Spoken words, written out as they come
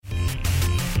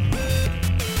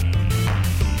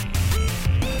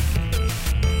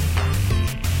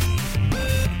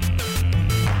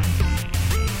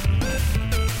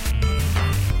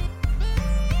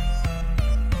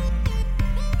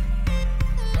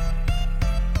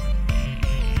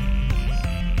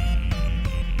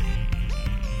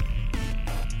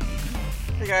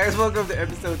guys, welcome to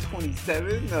episode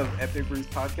 27 of Epic Brews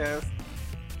Podcast.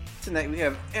 Tonight we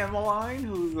have Emmeline,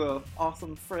 who's an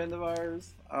awesome friend of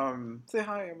ours. Say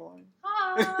hi, Emmeline.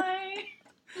 Hi!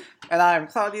 And I'm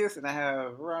Claudius, and I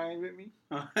have Ryan with me.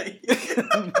 Hi.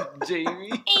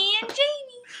 Jamie. And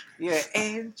Jamie! Yeah,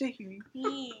 and Jamie.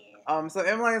 Yeah. So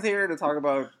Emmeline's here to talk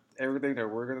about everything that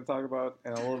we're going to talk about,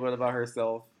 and a little bit about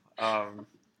herself,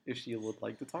 if she would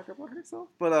like to talk about herself.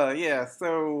 But, yeah,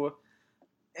 so,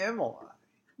 Emmeline.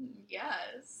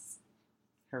 Yes.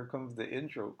 Here comes the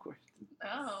intro question.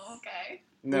 Oh, okay.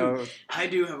 No. I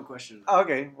do have a question.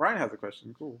 Okay, Ryan has a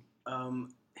question. Cool.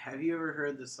 Have you ever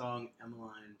heard the song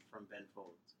Emmeline from Ben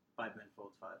Folds by Ben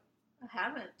Folds 5? I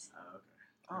haven't. Oh,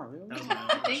 okay. Oh, really? That was my I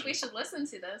question. think we should listen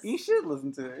to this. You should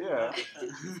listen to it,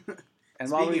 yeah. And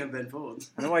Speaking of Ben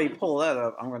Folds. and while you pull that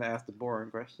up, I'm going to ask the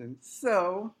boring question.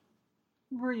 So,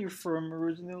 where are you from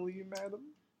originally, madam?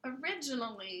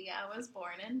 Originally, I was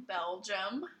born in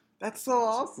Belgium. That's so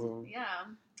awesome. Yeah.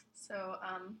 So,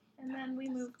 and then we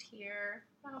moved here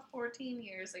about 14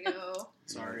 years ago.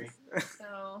 Sorry.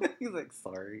 So, He's like,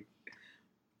 sorry.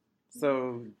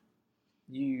 So,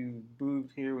 you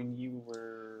moved here when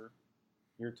you're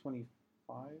 25,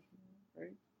 right?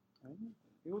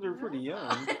 You were pretty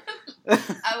young.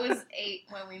 I was 8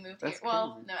 when we moved here. That's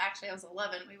Well, crazy. no, actually, I was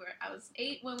 11. I was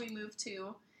 8 when we moved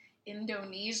to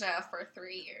Indonesia for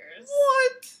 3 years.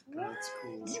 What? That's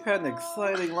cool. You had an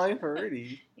exciting life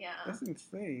already. Yeah. That's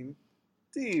insane.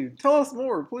 Dude, tell us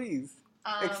more, please.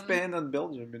 Um, Expand on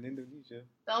Belgium and Indonesia.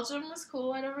 Belgium was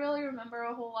cool. I don't really remember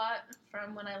a whole lot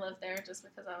from when I lived there just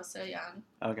because I was so young.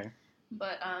 Okay.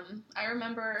 But I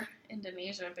remember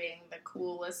Indonesia being the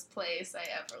coolest place I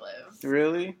ever lived.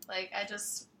 Really? Like, I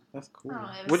just... That's cool.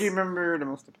 Oh, it What do you was- remember the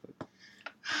most about it?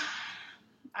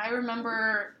 I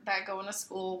remember that going to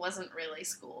school wasn't really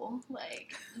school.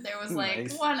 Like, there was like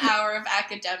Nice. 1 hour of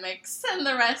academics and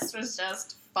the rest was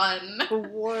just fun.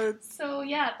 What? So,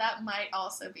 yeah, that might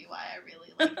also be why I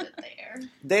really liked it there.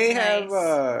 They Nice.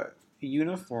 have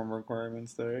uniform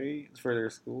requirements, though, right? For their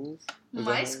schools? Is that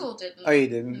My right? school didn't. Oh, you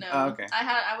didn't? No. Oh, okay.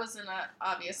 I was in a,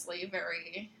 obviously,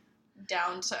 very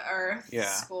down-to-earth Yeah.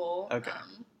 school. Okay.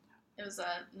 It was a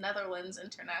Netherlands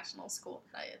international school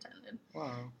that I attended.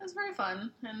 Wow. It was very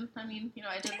fun. And, I mean,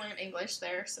 I did learn English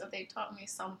there, so they taught me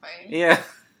something. Yeah.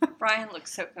 Brian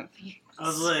looks so confused. I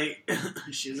was like,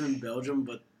 she was in Belgium,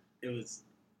 but it was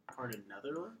part of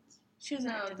Netherlands? She was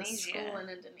in No, the Indonesia. school in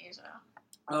Indonesia.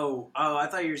 Oh, I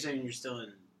thought you were saying you're still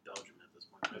in Belgium at this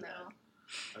point. My No.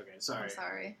 bad. Okay, sorry. I'm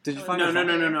sorry. Did you I find was No, it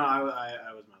no, fun? no, no, no. I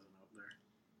was messing up there.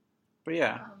 But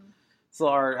yeah. So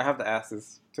I have to ask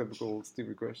this typical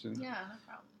stupid question. Yeah, no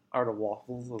problem. Are the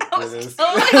waffles as I good was as...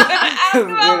 totally gonna ask as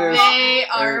about good as- They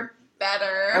are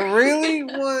better. Really?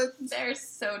 What? They're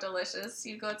so delicious.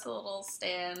 You go to a little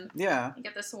stand, Yeah. you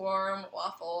get this warm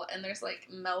waffle, and there's like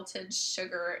melted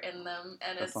sugar in them,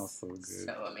 and That it's sounds so good. so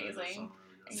That sounds amazing. really And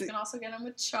good. you can also get them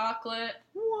with chocolate.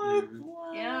 What?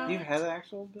 Mhm. Yeah. You had an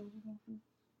actual Belgian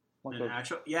waffle? Like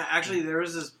Actually, there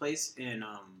was this place in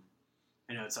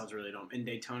I know it sounds really dumb, in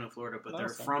Daytona, Florida, but No, they're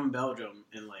it's fine. from Belgium,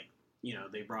 and like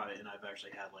they brought it, and I've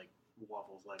actually had like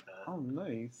waffles like that. Oh,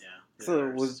 nice. Yeah, So they're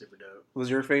was- super dope. Was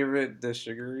your favorite the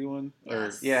sugary one?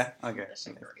 Yes. Or, yeah? Okay. The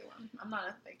sugary one. I'm not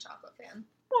a big chocolate fan.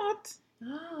 What?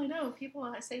 Oh, I know.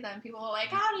 I say that, and people are like,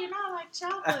 "How do you not like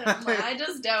chocolate?" I'm like, I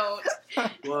just don't.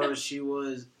 Well, she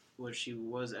was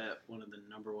at one of the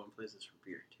number one places for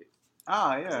beer too.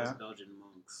 Ah, 'Cause yeah. those Belgian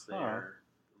monks, they Oh. are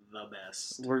the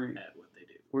best Were- at what they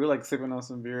do. We were like sipping on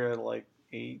some beer at like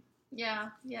 8. Yeah,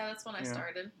 that's when I Yeah.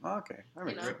 started. Oh, okay. That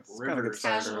makes You know, sense. It's kind of Rivers good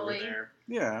starter. Casually. over there.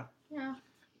 Yeah. Yeah.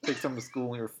 Take some to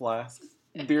school in your flask.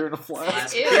 Beer in a flask.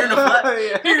 Flask. Ew. Beer in a flask.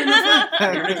 Yeah. Beer in a flask.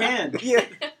 Beer in a can.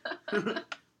 Yeah.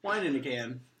 Wine in a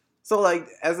can. So, like,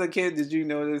 as a kid, did you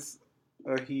notice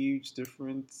a huge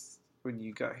difference when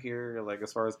you got here, like,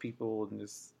 as far as people and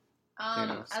just... As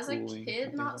a schooling kid,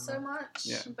 and not things so like that? much.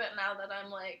 Yeah. But now that I'm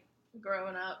like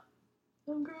growing up,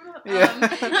 I'm growing up.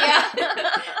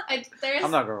 Yeah. There's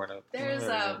I'm not growing up. there's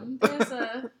I'm there's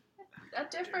a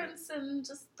difference in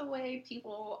just the way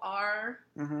people are,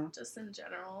 Mm-hmm. just in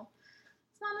general.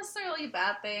 It's not necessarily a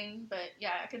bad thing, but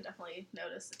yeah, I can definitely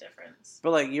notice a difference.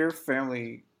 But, like, your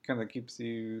family kind of keeps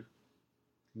you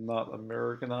not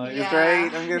Americanized, Yeah,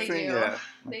 right? I'm they guessing? do. Yeah.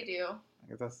 They do.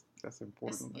 I guess that's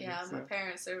important. I Yeah, guess, my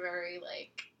parents are very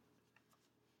like,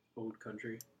 Old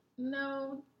country.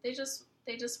 no, they just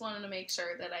wanted to make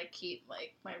sure that I keep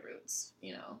like my roots,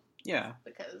 Yeah.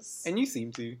 because And you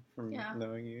seem to, from Yeah.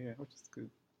 knowing you, yeah, which is good.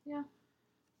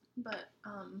 but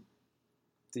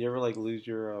Do you ever, like, lose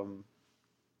your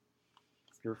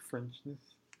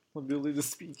Frenchness? ability to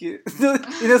speak it.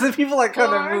 Some people like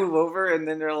kind of Or- move over and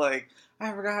then they're like,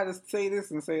 I forgot how to say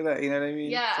this and say that. You know what I mean?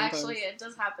 Yeah, Sometimes. actually, it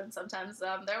does happen sometimes.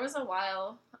 There was a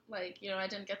while, like, I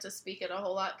didn't get to speak it a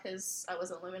whole lot because I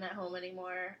wasn't living at home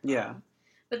anymore. Yeah.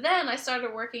 But then I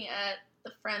started working at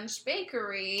the French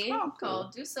bakery Oh, cool.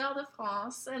 called Du Sel de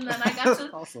France, and then I got to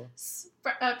Awesome.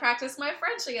 practice my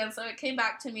French again, so it came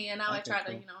back to me, and now I Okay, try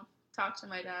to, cool. talk to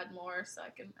my dad more so I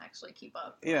can actually keep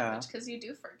up. Yeah. Because you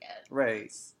do forget.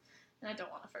 Right. And I don't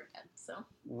want to forget, so.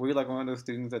 Were you like one of those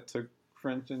students that took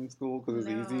French in school because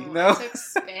it's easy? I No. took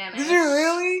Spanish. Did you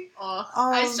really? Oh,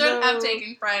 Oh, I should have no.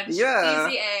 taken French. Yeah.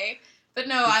 Easy A. But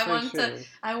no, Good I for wanted sure. to.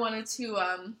 I wanted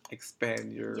to.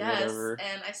 Expand your Yes, whatever.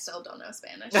 and I still don't know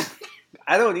Spanish.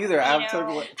 I don't either. I I've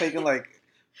know. taken like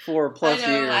 4+ I know.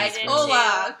 years. I did for- too.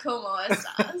 Hola, ¿cómo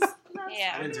estás? That's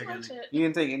Yeah. I didn't pretty take much any. it. You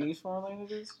didn't take any foreign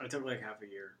languages? I took like half a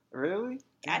year. Really?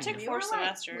 I took We 4 were like-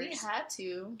 semesters. we had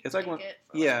to. It's like take one- it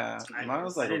for yeah. like 2 I, Mine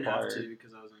was, like, I didn't required. have to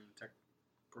because I was in a tech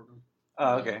program.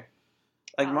 Oh, okay.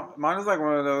 Like mine is like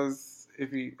one of those.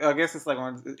 If you, I guess it's like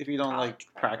one. If you don't like College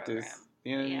prep practice, program.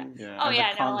 you know, Yeah. Oh, and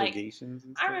yeah, the no, like, congregations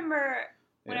and I stuff. remember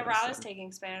whenever I was so-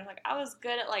 taking Spanish, like I was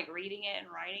good at like reading it and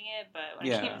writing it, but when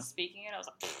it Yeah. came to speaking it, I was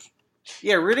like, pfft.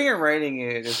 Yeah, reading and writing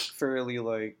it is fairly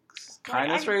like kind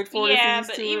Like, of straightforward. if you're Yeah, used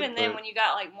but to even it, then, but- when you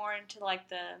got like more into like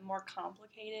the more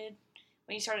complicated,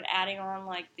 when you started adding on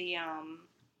like the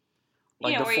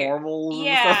like you know, the where you're- formals and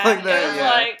yeah, stuff like it that. was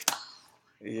Yeah, like,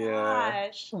 yeah.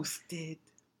 gosh. Boosted.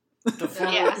 The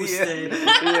formal Yeah. usted.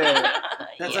 Yeah.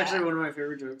 That's Yeah. actually one of my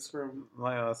favorite jokes from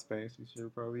My Spanish teacher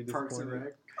probably Parks and disappointed.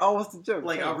 Rec. Oh, what's the joke?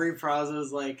 Like Tell us. Aubrey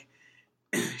Plaza's like,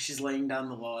 she's laying down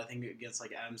the law. I think it gets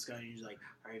like Adam Scott, and he's like,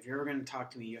 "All right, if you're ever gonna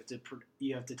talk to me,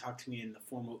 you have to talk to me in the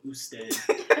formal usted.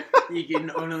 You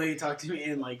can only talk to me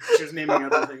in like." She was naming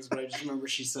other things, but I just remember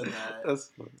she said that. That's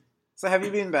funny. So have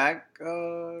you been back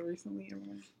recently?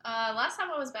 Emmeline? Last time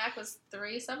I was back was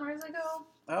 3 summers ago.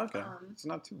 Oh, okay. It's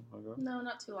not too long ago. No,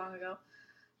 not too long ago.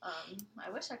 I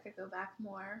wish I could go back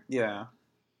more. Yeah.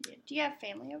 Do you have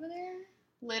family over there?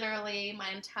 Literally, my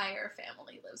entire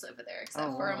family lives over there except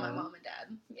Oh, for wow. my mom and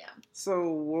dad. Yeah. So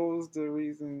what was the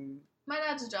reason? My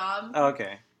dad's job. Oh,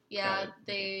 okay. Yeah, got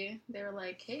they were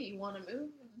like, "Hey, you want to move?"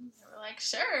 And they were like,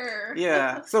 "Sure."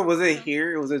 Yeah. So was it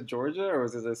here? Was it Georgia or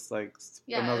was it just like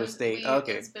Yeah, another state?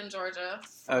 Okay. It's been Georgia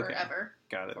Okay. forever.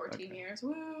 Got it. 14 Okay. years.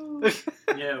 Woo!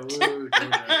 Yeah, woo, Georgia.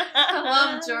 I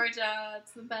love Georgia.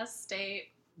 It's the best state.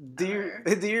 Do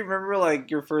you remember like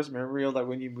your first memory of like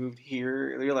when you moved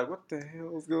here? You're like, what the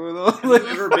hell is going on? Have you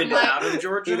ever been Like- out of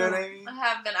Georgia? You know what I mean? I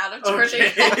have been out of Georgia.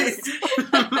 Okay. Yes.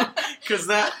 Because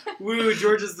that, woo,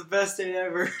 Georgia's the best state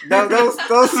ever. That was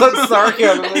such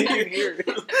sarcasm. You can hear it.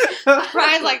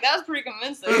 Brian's like, that was pretty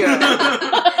convincing.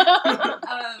 Yeah.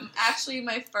 Actually,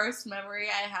 my first memory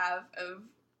I have of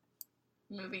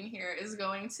moving here is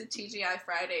going to TGI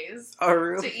Fridays Oh,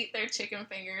 really? to eat their chicken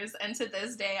fingers, and to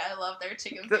this day, I love their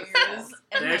chicken That's- fingers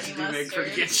and They honey actually do make pretty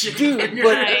mustard. good chicken Dude, fingers.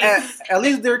 but Nice. at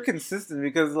least they're consistent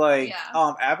because like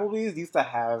Yeah. Applebee's used to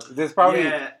have there's probably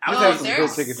Yeah, used I to was- have some they're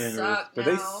good chicken fingers, suck but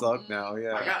they now. suck now.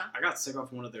 Yeah. I got sick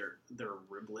off one of their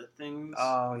riblet things.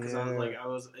 Oh, Because yeah. I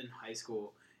was in high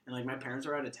school and like my parents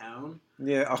were out of town,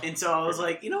 Yeah. Oh, and so I was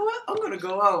like, you know what, I'm gonna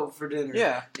go out for dinner.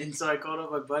 yeah. And so I called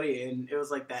up my buddy, and it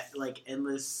was like that like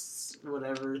endless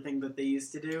whatever thing that they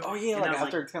used to do. Oh yeah, And I like was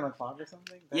after 10 o'clock or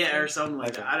something. That Yeah, or thing? something like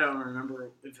Okay. that. I don't remember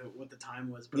what the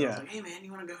time was, but I Yeah. was like, "Hey man,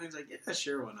 you want to go?" And he's like, "Yeah,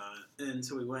 sure, why not?" And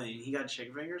so we went, and he got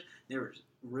chicken fingers. They were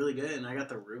really good, and I got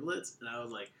the riblets, and I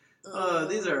was like, "Oh,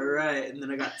 these are right." And then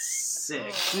I got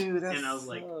sick. Dude, that And I was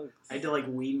like, sucks. I had to like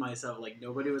wean myself. Like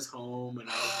nobody was home, and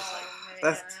I was just like, Oh,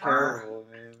 man. That's terrible,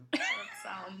 man. That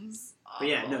sounds awful. but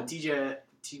yeah, no, TGIF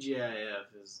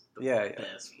is the Yeah, yeah.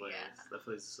 best place. Yeah. That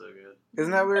place is so good.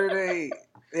 Isn't that where they?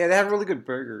 Yeah, they have really good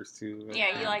burgers too.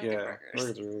 Yeah, you like the yeah,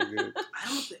 burgers. Burgers are really good.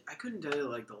 I couldn't tell you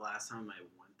like the last time I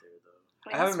went there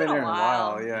though. I haven't been there in a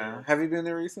while. Yeah. Have you been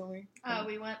there recently?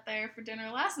 We went there for dinner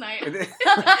last night. Did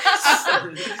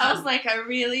I was like, I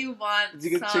really want Did you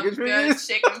get some chicken good fingers?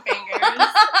 chicken fingers.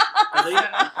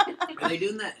 Are they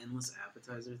doing that endless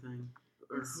appetizer thing?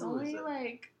 Or It's who is only it?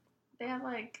 like they have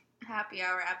like happy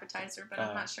hour appetizer, but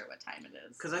I'm not sure what time it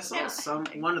is. Because I saw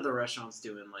Yeah. one of the restaurants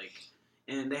doing like,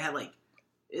 and they had like,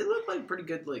 it looked like pretty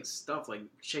good like stuff like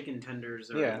chicken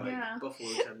tenders or Yeah. like Yeah. buffalo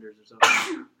tenders or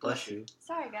something. Bless you.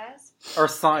 Sorry, guys. Or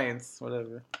science,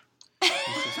 whatever.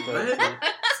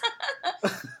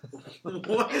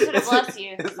 What? Is it a bless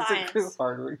you? It's a Science. Chris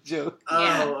Hardwick joke.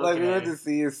 Yeah. Oh, Like we okay. went to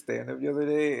see his stand up the other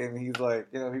day, and he's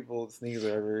like, people sneeze or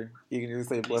whatever. You can just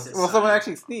say bless. said Well, someone science.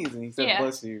 actually sneezed, and he said Yeah.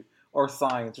 bless you or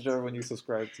science, whichever one you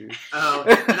subscribe to. Oh,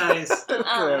 nice.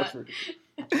 That's pretty-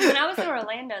 When I was in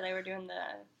Orlando, they were doing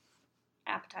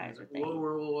appetizer thing. What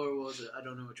was it? I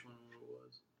don't know which one it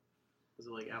was. Was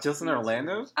it like Just in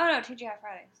Orlando? Oh no, TGI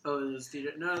Fridays. Oh, it was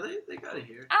TGI. No, they got it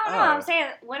here. I don't know. Oh. I'm saying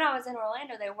when I was in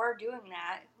Orlando, they were doing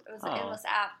that. It was an endless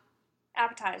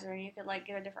appetizer, and you could like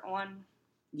get a different one.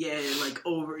 Yeah, like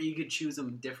you could choose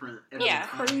them different. Every Yeah.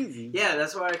 time. Crazy. Yeah,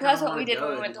 that's why I kind That's of what we did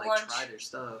when we went to lunch. Try their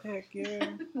stuff. Heck yeah.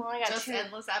 We only got Just two.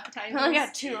 endless appetizers. We only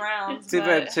got 2 rounds. Too but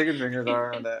bad chicken fingers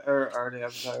are on that, or are the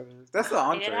appetizers? That's the They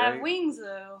entree, did have right? wings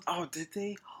though. Oh, did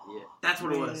they? Yeah, that's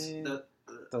what it was. Yeah.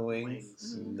 The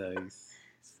wings. Mhm. Nice.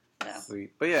 No.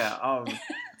 Sweet. But yeah,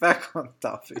 back on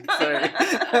topic. Sorry.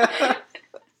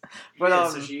 But yeah,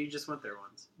 so you just went there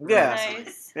once. yeah.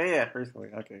 Nice. Yeah, recently.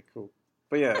 Okay, cool.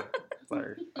 But yeah,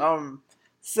 sorry.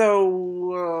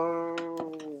 So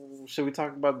should we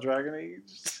talk about Dragon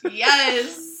Age?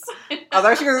 Yes. I was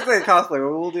actually gonna say cosplay,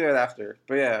 but we'll do it after.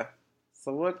 But yeah.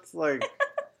 So what's like?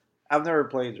 I've never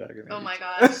played Dragon Age. Oh my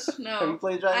gosh, no. Have you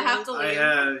played Dragon I have Age? to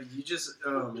I leave. you just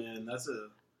man,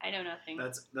 I know nothing.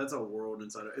 that's a world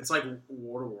inside of it's like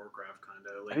World of Warcraft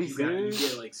kind of like Are you you serious?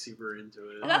 get like super into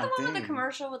it. Is that the Oh, one with the dang.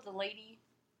 commercial with the lady?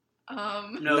 No,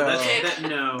 No.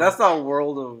 no. That's not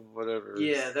World of whatever.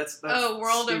 yeah, that's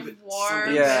World stupid, of War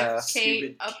something Yeah. with Kate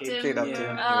stupid Upton. Kate Upton. Yeah.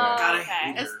 Yeah. God, I okay.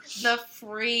 hate her. It's the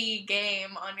free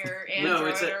game on your Android No,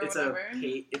 it's or a whatever. it's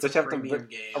But a you have to premium put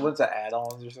game. a bunch of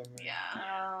add-ons or something. Yeah.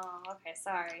 Oh, okay.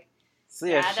 Sorry. So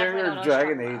yeah, Yeah, I share definitely your don't know what you're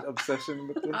Dragon talking Age about. obsession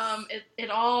with this. It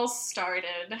all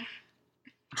started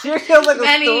She has like a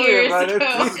many story years about ago.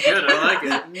 it. It's good. I like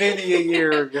it. Many a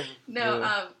year ago. No,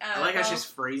 Yeah. I like how well, she's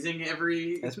phrasing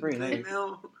every. That's pretty nice.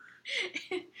 now.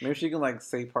 Maybe she can like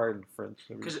say part in French.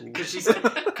 That'd be cool.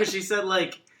 Because she said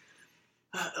like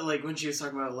when she was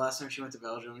talking about last time she went to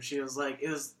Belgium, she was like it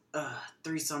was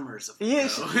 3 summers ago. Yeah,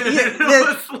 It yeah,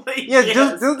 was like, Yeah,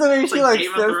 yes. just the way It's she like like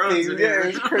Game of says Thrones things. in Yeah, here.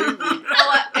 it's crazy.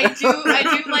 well,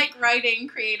 I do like writing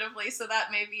creatively, so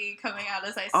that may be coming out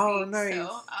as I speak. Oh, nice.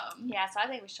 So, Yeah, so I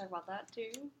think we should talk about that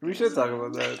too. We should talk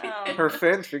about that. Oh. Her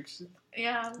fan fiction.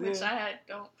 yeah, which Yeah. I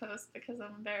don't post because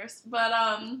I'm embarrassed. But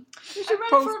You should I read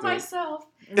post for it. myself.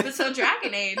 But so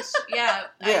Dragon Age, yeah,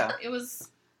 Yeah. it was.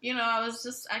 I was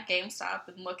just at GameStop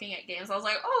and looking at games. I was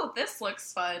like, oh, this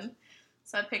looks fun.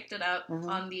 So I picked it up Mhm.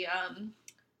 on the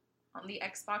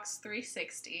Xbox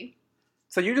 360.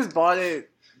 So you just bought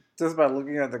it just by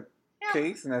looking at the Yeah.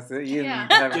 case, and that's it. You didn't Yeah.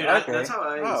 have Dude, it. Okay. that's how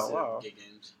I used Oh to wow. get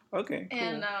games. Okay. Cool.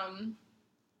 And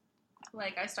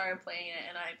I started playing it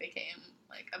and I became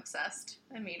like obsessed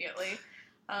immediately.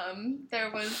 There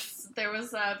was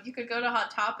you could go to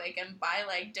Hot Topic and buy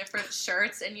like different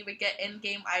shirts and you would get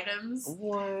in-game items.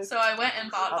 What? So I went and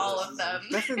bought all of them.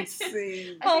 That's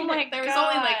insane. I Oh think my there was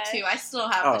only like gosh. 2. I still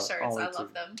have Oh, the shirts. only I 2.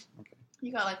 love them. Okay.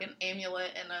 You got like an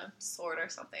amulet and a sword or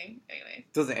something. Anyway,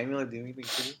 Does the amulet do anything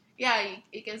to you? yeah,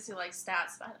 it gives you like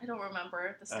stats. I don't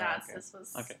remember the stats. okay. This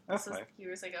was Okay, that's this was fine.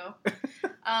 years ago.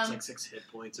 It's like 6 hit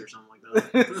points or something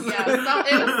like that. Yeah,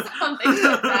 it was something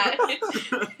like that.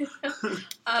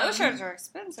 Those shirts are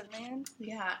expensive, man.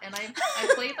 Yeah, and I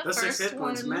played the Those 6 first hit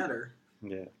points one. matter.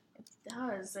 Yeah. It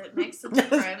does. It makes a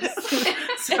difference.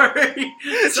 Sorry,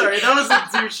 that was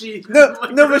a douchey. No,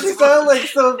 but she sounded like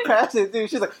so passionate, dude.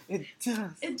 She's like, it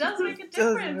does. It does make a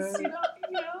does, difference, man.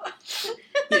 you know.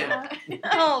 Yeah.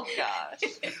 Oh gosh.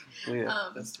 Yeah.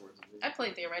 That's towards me. I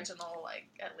played the original like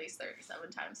at least 37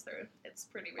 times through. It's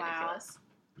pretty Wow. ridiculous.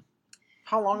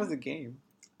 How long is the game?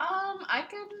 I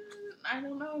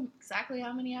don't know exactly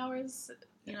how many hours,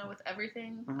 with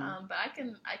everything. Mhm. But I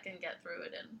can get through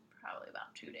it in probably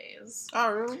about 2 days.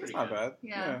 Oh, really? It's Pretty not good. bad.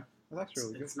 Yeah. That's actually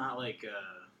really good. It's not like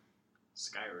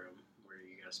Skyrim where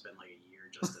you gotta spend like a year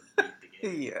just to beat the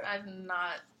game. Yeah. I've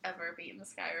not ever beaten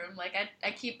Skyrim. Like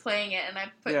I keep playing it and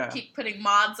I Yeah. keep putting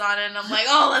mods on it and I'm like,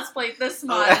 oh, let's play this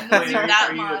mod and Wait, let's do Wait, that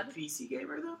are you mod. a PC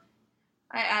gamer though?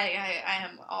 I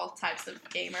am all types of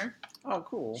gamer. Oh,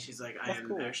 cool. She's like, I That's am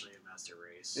cool. actually a master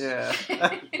race. Yeah.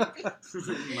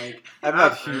 Like, I'm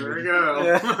not there human. we go.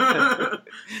 Yeah.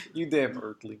 You damn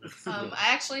earthling. I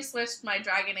actually switched my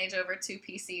Dragon Age over to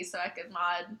PC so I could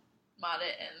mod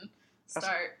it and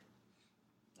start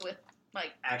with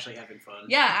like Actually having fun.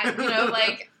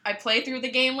 I play through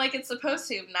the game like it's supposed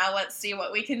to. Now let's see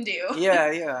what we can do.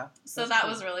 Yeah. So That's that cool.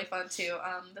 was really fun too.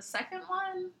 The second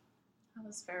one, I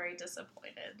was very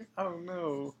disappointed. Oh,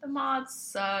 no. The mods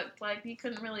sucked. Like you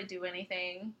couldn't really do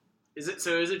anything. Is it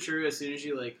true as soon as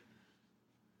you like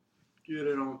get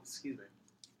it on? Excuse me.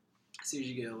 As soon as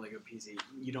you get like a PC,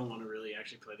 you don't want to really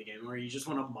actually play the game, or you just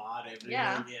want to mod it.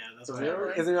 Yeah. Yeah, that's Is what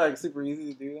Totally. it like super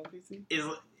easy to do on PC? is.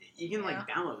 You can like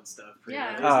Yeah. download stuff. Pretty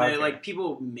Yeah. much, Oh, isn't it? okay. Like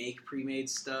people make pre-made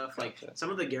stuff. Like Gotcha. some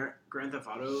of the Grand Theft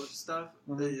Auto stuff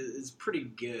Mhm. is pretty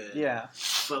good. Yeah.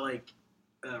 But like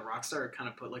Rockstar kind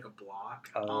of put like a block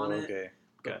on it. Okay.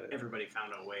 Got it. Everybody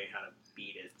found a way how to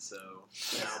beat it, so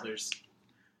now there's.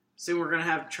 Soon we're gonna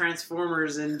have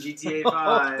Transformers in GTA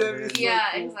 5. that'd be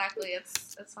Yeah, so cool. exactly.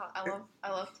 It's I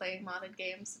love playing modded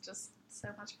games. It's just so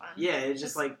much fun. Yeah, it's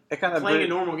just like It kind of playing a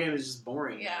normal game is just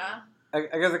boring. Yeah. I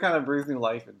guess it kind of breathes new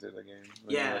life into the game.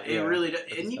 Yeah, Like, it really does.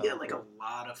 it's And you kinda get like cool. a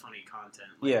lot of funny content.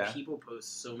 Like, Yeah. people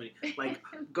post so many. Like,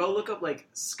 go look up like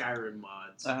Skyrim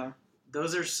mods. Uh-huh.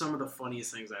 Those are some of the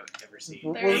funniest things I've ever seen.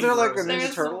 Was there, like, a Ninja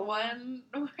There's Turtle? one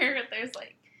where there's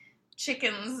like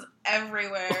chickens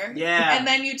everywhere. Yeah. And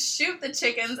then you'd shoot the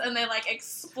chickens and they like Oh,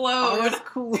 explode. that's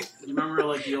cool. You remember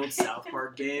like the old South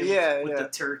Park game? Yeah, With yeah. the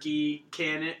turkey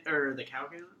cannon or the cow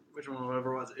cannon, which one,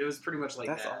 whatever it was. It was pretty much like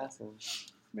That's that. awesome.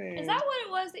 Man. Is that what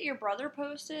it was that your brother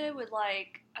posted with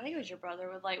like? I think it was your brother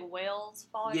with like whales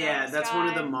falling. Yeah, out of the that's one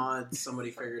of sky the mods somebody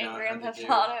figured And out Grand how to do.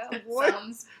 Theft Auto. What?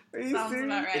 Sounds Are you sounds serious?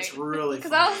 about right. It's really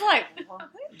Because funny. I was like, what?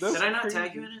 That's Did I not crazy.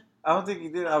 tag you in it? I don't think you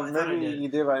did. Oh, I thought I Maybe did. you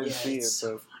did, but I didn't Yeah, see it. it's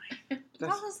so So funny. I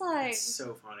was like, It's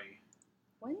so funny.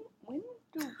 when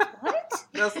do what?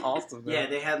 that's awesome. Man. Yeah,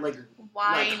 they had like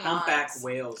Why like not? humpback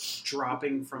whales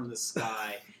dropping from the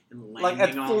sky and like landing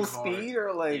at on full cars. speed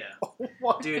or like. Yeah. Oh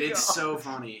my Dude, it's God. so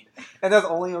funny. And that's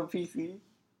only on PC.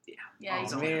 Yeah, Oh, you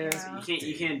It's man. only-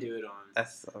 you can't do it on. That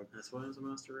sucks. That's why it's a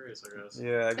master race, I guess.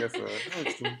 Yeah, I guess so.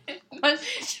 What did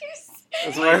you say?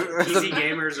 That's Like, why- PC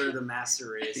gamers are the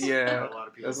master race. Yeah, a lot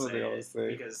of people that's what say they always it,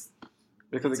 say. because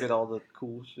Because they get all the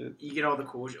cool shit. you get all the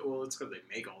cool shit. Well, it's because they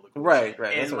make all the cool Right, shit.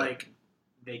 right, And that's what I- like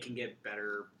they can get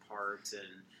better parts and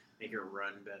make it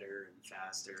run better and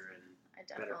faster. And I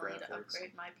definitely need to graphics.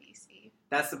 upgrade my PC.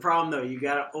 that's the problem, though. You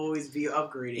gotta always be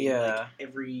upgrading. Yeah. Like,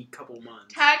 every couple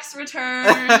months. Tax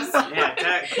returns.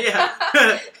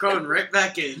 Yeah, going right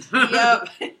back in. Yep.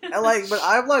 And like, but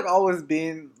I've like always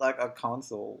been like a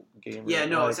console gamer. Yeah,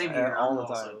 no, like, same here. all I'm the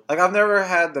time. also- Like I've never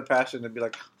had the passion to be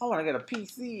like, I want to get a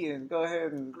PC and go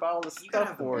ahead and buy all this You gotta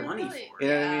stuff have for it. money Really- for it. You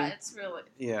know what I yeah, mean? it's really.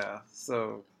 Yeah.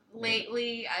 So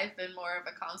Lately, I've been more of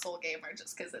a console gamer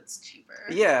just because it's cheaper.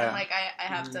 Yeah. And, like, I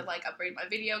have to, like, upgrade my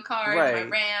video card, Right. my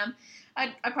RAM.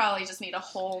 I probably just need a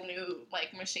whole new,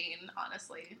 like, machine,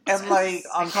 honestly. and like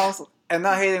on Yeah. console, and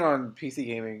not hating on PC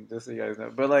gaming, just so you guys know,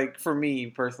 but like for me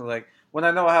personally, like when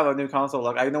I know I have a new console,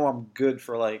 like I know I'm good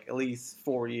for like at least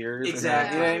 4 years.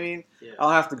 Exactly. You know what I mean? Yeah. I'll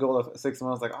have to go to 6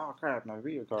 months, like, oh crap, my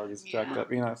video card is jacked Yeah.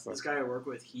 up. You know, so This guy I work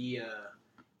with, he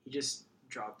just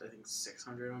dropped I think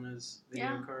 $600 on his video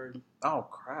Yeah. card. oh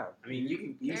crap. I mean,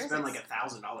 you There's spend this- like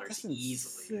 $1,000 That's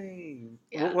easily. insane.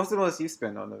 Yeah. What's the most you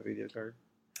spend on a video card?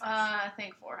 I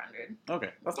think 400. Okay,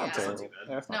 that's not Yeah. terrible. That's not too bad.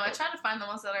 Yeah, that's not No, I bad. try to find the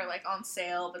ones that are, like, on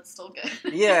sale, but still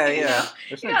good. Yeah, You yeah. know?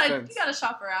 Which You makes gotta, sense. you gotta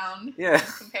shop around, Yeah.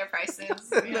 compare prices.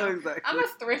 No, You know? exactly. I'm a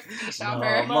thrifty shopper.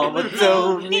 My mama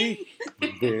told me.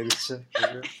 You better check it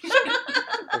out.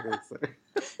 Okay, sorry.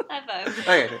 High five.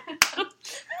 Okay.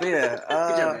 But yeah.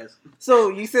 Good job, guys. So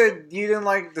you said you didn't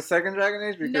like the second Dragon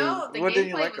Age because No, the what didn't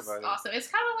you gameplay like was about awesome. It's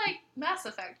kind of like Mass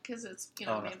Effect because it's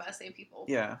Oh, made by the same people.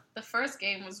 it? Yeah. The first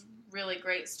game was really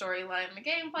great storyline. The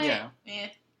gameplay, Yeah.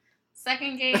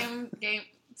 Second game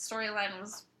storyline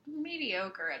was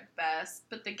mediocre at best,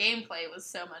 but the gameplay was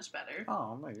so much better.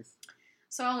 Oh, nice.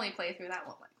 So I only played through that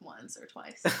one like once or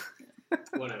twice.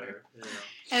 Whatever. Yeah.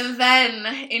 And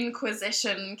then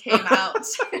Inquisition came out.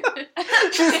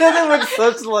 She said it with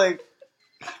such like.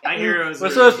 I hear it was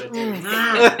with really such.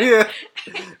 good, too. Yeah.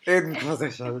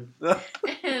 Inquisition.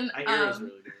 And I hear it was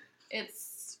really good.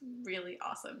 it's really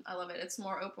awesome. I love it. It's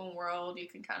more open world. You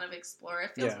can kind of explore.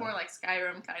 It feels Yeah. more like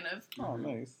Skyrim, kind of. Oh,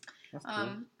 nice. That's cool.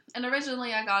 And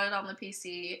originally I got it on the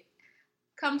PC.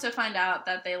 Come to find out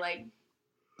that they like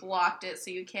blocked it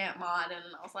so you can't mod, and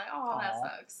I was like, oh, that Aw.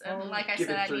 sucks. And Oh. like I Give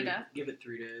said, it I three. need to. Give it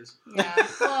 3 days. Yeah.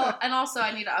 Well, and also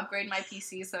I need to upgrade my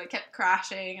PC, so it kept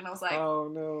crashing, and I was like, Oh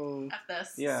no. F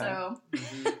this. Yeah. So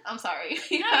Mhm. I'm sorry.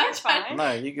 No, it's fine.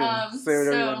 No, you can say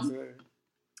whatever you want to say.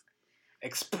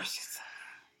 Express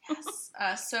yourself.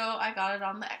 Yes. So I got it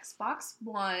on the Xbox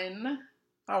One,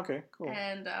 Okay, cool.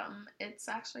 and it's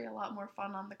actually a lot more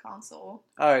fun on the console.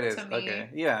 Oh, it is. to me. Okay,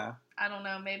 yeah. I don't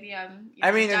know. Maybe I'm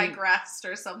I mean, digressed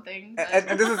or something. But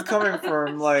And this is coming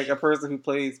from like a person who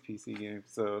plays PC games,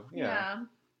 so yeah.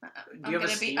 yeah. Do you have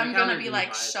a Steam I'm account, gonna or be do you like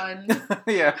buy it? shunned.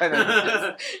 Yeah, I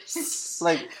know.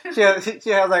 Like she has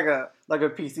like a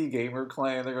PC gamer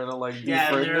clan. They're gonna like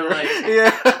Yeah, defriend they're her. like-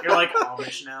 yeah. You're like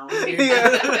Amish now.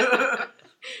 Yeah.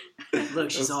 Look,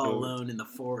 she's That's all cool. alone in the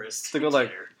forest. To go like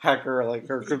There. hack her like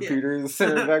her computer and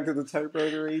send her back to the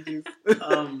typewriter ages.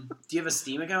 Do you have a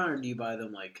Steam account or do you buy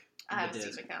them like I have a the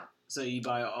Steam disc? account. So you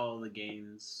buy all the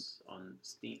games on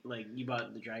Steam, like you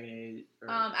bought the Dragon Age. Or...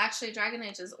 Actually, Dragon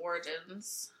Age is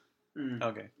Origins.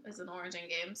 Okay. It's an Origin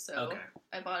game, so Okay.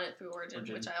 I bought it through Origin,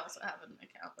 which I also have an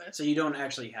account with. So you don't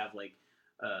actually have like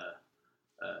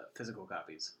physical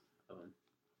copies of them.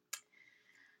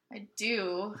 I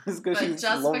do, It's 'cause but she just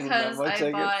loves them that because much, I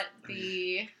I guess. bought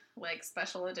the like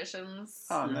special editions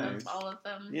Oh, of nice. all of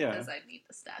them Yeah. because I need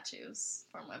the statues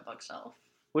for my bookshelf.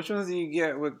 Which ones do you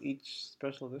get with each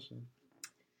special edition?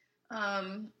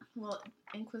 Well,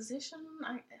 Inquisition.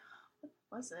 What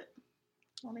was it?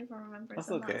 I don't even remember. That's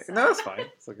It's on okay. that set. No, it's fine.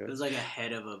 It's okay. It was like a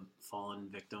head of a fallen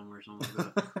victim or something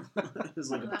like that. It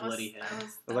was like a bloody head.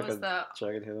 That like was a the.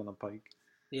 jagged head on a pike.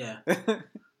 Yeah.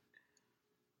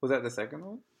 Was that the second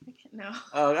one? No.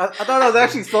 Oh, I thought that was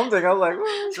actually something. I was like,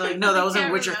 what? So like, no, that was in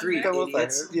can't Witcher 3, remember. That was like,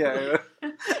 idiots. yeah.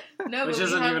 No, Which but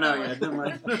isn't we have even the, out yet. Never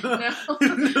mind.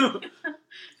 No. No.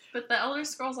 But the Elder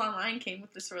Scrolls Online came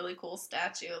with this really cool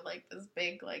statue, like this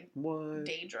big, like What?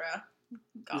 Daedra.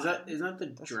 God. Isn't that the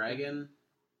dragon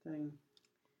thing?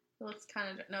 It looks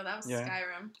kind of no. That was Yeah.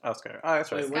 Skyrim. Oh, Skyrim. Oh,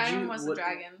 that's right. Wait, what- Skyrim was the what-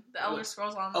 dragon. The Elder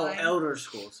Scrolls Oh, Online. Elder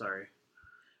Scrolls. Sorry.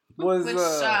 Was which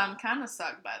kind of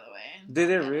sucked, by the way. Did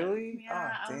it Yeah. really?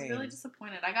 Yeah, Oh, I was dang. really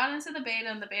disappointed. I got into the beta,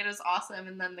 and the beta was awesome,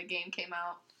 and then the game came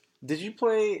out. Did you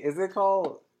play? Is it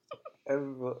called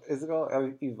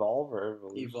Evolve or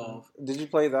Evolution? Evolve. Did you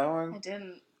play that I one?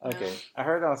 didn't. Okay, No. I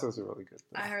heard that was supposed to be really good.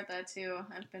 I heard that too.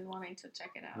 I've been wanting to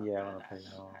check it out. Yeah, I but wanna play I that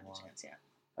haven't one had a lot. a chance yet.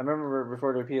 I remember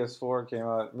before the PS4 came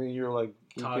out, me and you were like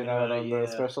Talking geeking out about on it, the yeah.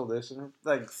 special edition,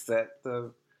 like set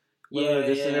the Yeah, limited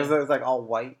edition. yeah. It was like all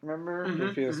white. Remember the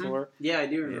Mhm, PS4? Yeah, I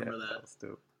do Yeah, remember that. was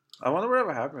dope. I wonder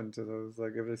whatever happened to those.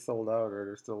 Like if they sold out or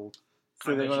they're still I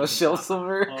sitting bet on you a can shelf find-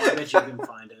 somewhere. Oh, I bet you can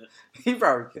find it. He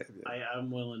probably can. Yeah.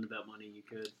 I'm willing to bet money you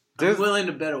could. There's- I'm willing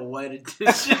to bet a white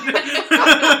edition.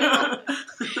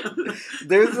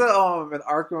 There's an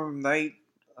Arkham Knight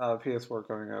PS4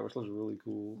 coming out, which looks really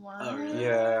cool. What? Oh, really?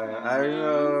 Yeah, I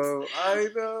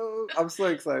know. I'm so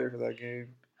excited for that game.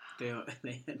 They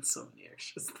had so many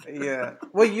extras. Yeah.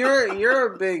 Well,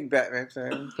 you're a big Batman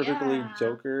fan, particularly Yeah.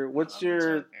 Joker. I What's love your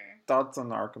Joker. thoughts on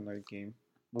the Arkham Knight game?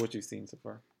 What you've seen so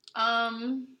far?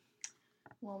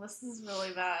 Well, this is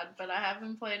really bad, but I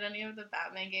haven't played any of the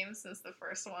Batman games since the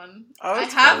first one. Oh, I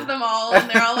that's have fine. them all, and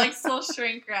they're all like still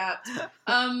shrink wrapped.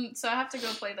 So I have to go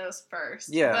play those first.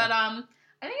 Yeah. But I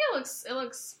think it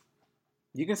looks.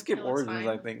 You can skip It looks Origins,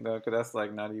 fine. I think, though, because that's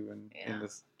like not even Yeah. in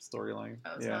this storyline.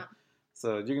 Oh, it's Yeah. not.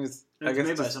 So you can just, It's I guess,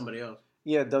 made by just- somebody else.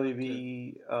 yeah,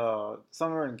 WB,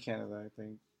 somewhere in Canada, I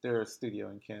think. Their studio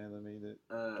in Canada made it.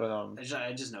 But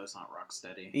I just know it's not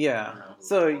Rocksteady. I yeah. don't know who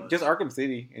So it was. just Arkham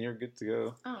City, and you're good to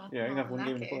go. Oh. Yeah, you well, have one in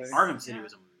game that to play. case, Arkham City yeah.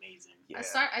 was amazing. Yeah.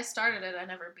 I started it. I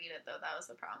never beat it though. That was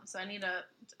the problem. So I'm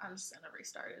just gonna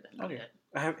restart it and beat Okay.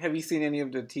 it. Have you seen any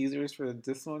of the teasers for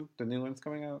this one? The new one's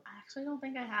coming out. I actually don't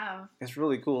think I have. It's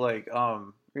really cool. Like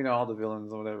all the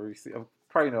villains or whatever. You see, I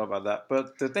probably know about that.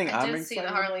 But the thing I I'm did see the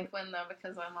excited Harley about- Quinn though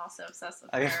because I'm also obsessed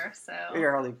with I- her. So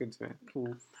You're a Harley Quinn fan.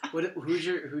 Cool. Who's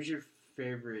your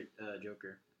favorite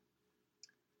Joker?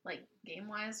 like game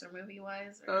wise or movie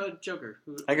wise. Or... Joker.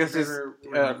 I guess just,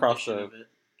 Favorite across rendition the- of it?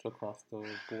 Across the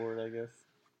board, I guess.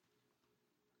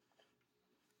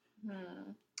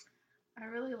 I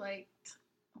really liked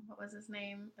what was his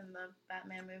name in the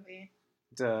Batman movie?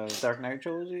 The Dark Knight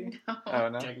trilogy. No. Oh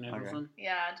no. Jack Nicholson. Okay.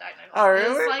 Yeah, Jack Nicholson. Oh, It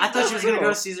was really? like I thought she was the- gonna Cool.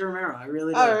 go Caesar Romero. I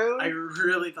really did. Oh, really? I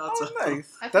really thought so. Oh,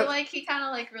 nice. I feel like he kind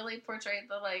of like really portrayed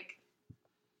the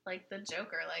like the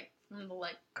Joker like from the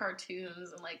like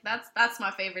cartoons and like that's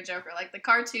my favorite Joker, like the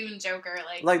cartoon Joker,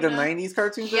 like the you know? '90s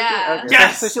cartoon Joker. Yeah. Okay.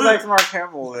 Yes! So she likes Mark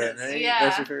Hamill then, Yes. right? Yeah.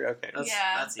 That's your favorite. Okay. That's,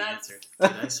 Yeah, that's the that's- answer.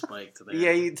 Dude, I spiked there.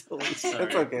 Yeah, you totally. Sorry.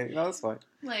 That's okay. No, that's fine.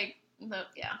 Like the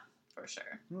yeah, for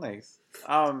sure. Nice.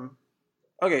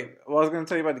 Okay. What I was gonna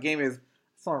tell you about the game is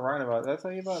something wrong about. Did I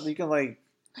tell you about? You can like.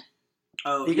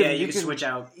 Oh, You yeah, can- you you can can- switch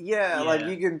out. Yeah, Yeah. like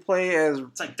you can play as.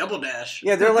 It's like Double Dash.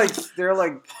 Yeah, they're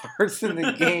like parts in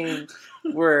the game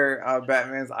where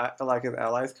Batman's like his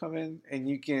allies come in, and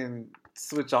you can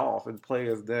switch off and play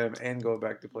as them and go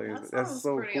back to play as. That That's sounds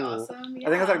so pretty cool. awesome. Yeah.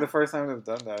 I think it's like the first time they've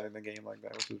done that in a game like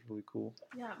that, which is really cool.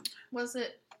 Yeah. Was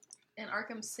it in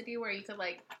Arkham City where you could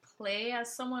like play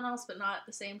as someone else but not at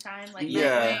the same time, like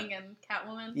Yeah. Nightwing and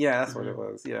Catwoman? Yeah, that's what it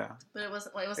was. Yeah, But it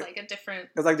wasn't. Like, it was like a different.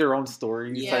 it's like their own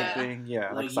stories Yeah. type thing.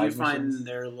 Yeah, Like side you find missions.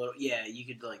 their little. Yeah, you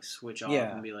could like switch off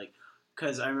Yeah. and be like.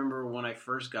 Because I remember when I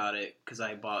first got it, because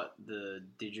I bought the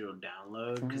digital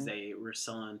download, because Mhm. they were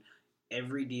selling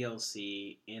every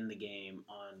DLC in the game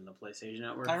on the PlayStation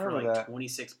Network I for remember like that.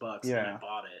 $26, Yeah. and I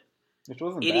bought it. Which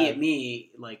wasn't Idiot bad.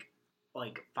 me, like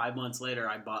 5 months later,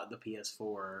 I bought the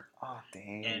PS4, Oh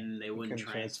dang! and they You wouldn't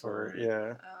couldn't transfer it.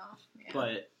 Yeah. Oh, yeah.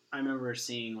 But I remember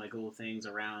seeing like little things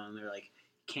around, and they're like,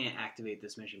 can't activate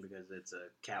this mission because it's a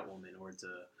Catwoman or it's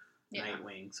a Yeah.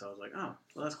 Nightwing. So I was like, oh,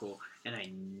 well, that's cool. And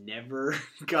I never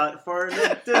got far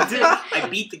enough to do. I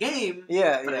beat the game.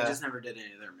 Yeah, but yeah. I just never did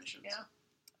any of their missions. Yeah.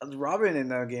 Robin in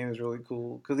that game is really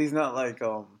cool because he's not like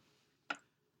for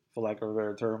lack of a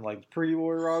better term, like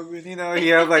pre-war Robin. You know, he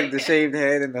has like the shaved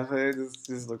head and the hood.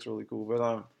 This looks really cool.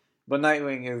 But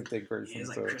Nightwing is Dick Grayson. He's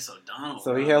like so, Chris O'Donnell.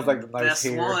 so he has like the nice Best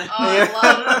hair. one. Oh,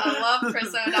 I love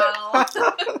Chris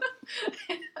O'Donnell.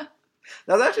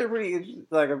 That's actually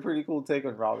a pretty cool take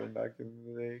on Robin back in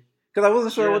the day. Because I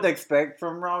wasn't sure what to expect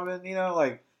from Robin. You know,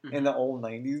 like in the old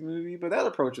 '90s movie. But that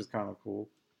approach is kind of cool.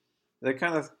 They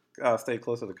kind of stay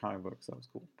close to the comic book, so that was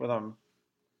cool. But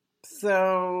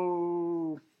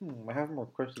so I have more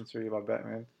questions for you about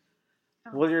Batman.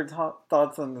 Oh. What are your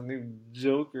thoughts on the new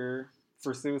Joker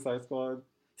for Suicide Squad?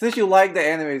 Since you like the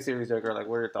animated series Joker, like,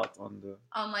 what are your thoughts on the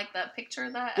like that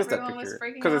picture that just that everyone picture? was freaking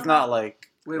out Because it's not about? like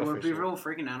Wait, were official. people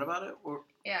freaking out about it? Or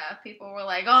Yeah, people were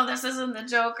like, "Oh, this isn't the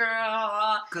Joker."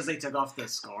 because they took off the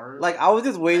scars? Like, I was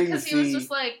just waiting to Because see. he was just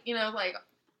like,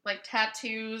 like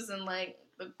tattoos and like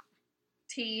the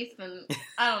teeth and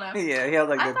I don't know. Yeah, he had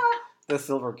like I thought, the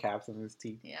silver caps in his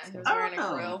teeth. yeah, he was I wearing don't a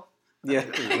know. grill. Yeah,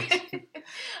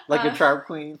 like a trap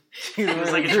queen. He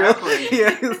was like a grill. trap queen.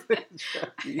 Yeah, he was like a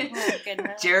trap queen. Oh,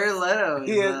 goodness. Jared Leto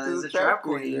is a trap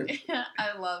queen. Yeah,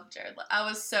 I love Jared. I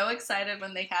was so excited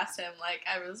when they cast him. Like,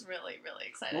 I was really, really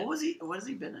excited. What has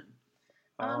he been in?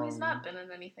 He's not been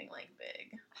in anything like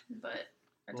big, but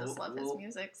I just love his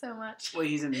music so much.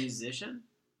 Wait, he's a musician?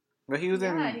 But he was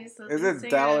Yeah, in. he's the Is lead it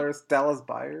singer. Dallas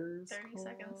Buyers? 30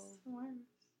 Seconds.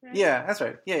 Right? Yeah, that's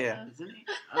right. Yeah. Isn't he?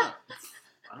 Oh,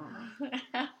 I don't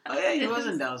know. Oh yeah, he was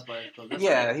in Dallas Buyers Club. That's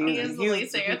Yeah, right. he is the lead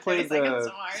singer he of played 30 Seconds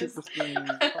the to Mars. Super Screen.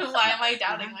 Why am I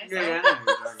doubting myself? Yeah, I know who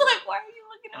you're I was talking like, why are you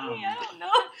looking at me? I don't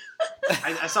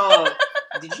know. I saw.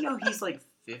 Did you know he's like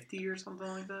 50 or something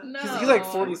like that? No, He's like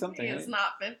 40-something, He right? is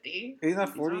not 50. He's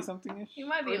not 40-something ish. He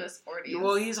might be in his 40s.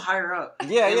 Well, he's higher up.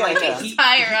 Yeah, And, yeah, like, yeah. He's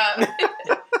higher up.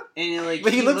 And like,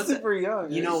 But he looks super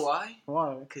young. You know why?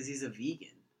 Why? Because he's a vegan.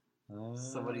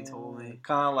 Somebody told me.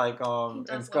 Kind of like He in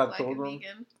does Scott look like a Pilgrim.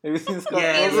 vegan. Have you seen Scott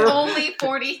Yeah, He's Pilgrim? only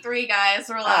 43, guys.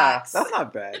 Ah, Relax. that's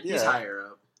not bad. Yeah. He's higher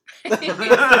up.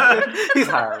 He's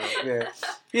higher up. Yeah.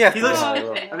 Yeah. He looks.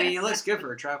 higher up. I mean, he looks good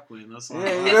for a trap queen. That's not.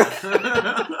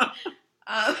 Yeah,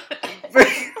 Um,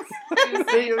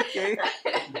 Okay.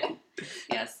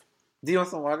 yes. Do you want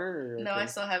some water? Or No, okay? I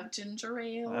still have ginger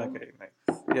ale. Okay,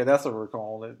 nice. Yeah, that's what we're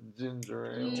calling it. Ginger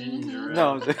ale. Ginger ale. No,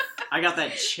 I'm just- I got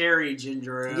that cherry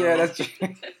ginger ale. yeah, that's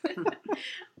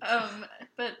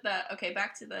Okay,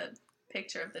 back to the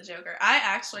picture of the Joker. I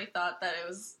actually thought that it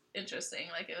was interesting.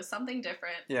 Like, it was something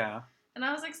different. yeah. And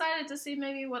I was excited to see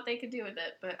maybe what they could do with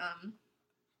it, but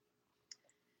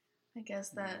I guess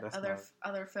that That's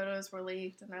other photos were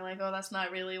leaked, and they're like, "Oh, that's not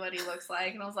really what he looks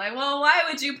like." And I was like, "Well, why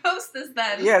would you post this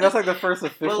then?" Yeah, that's like the first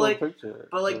official picture.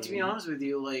 But like, to be honest with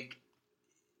you, like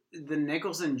the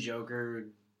Nicholson Joker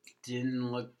didn't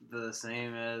look the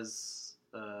same as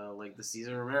like the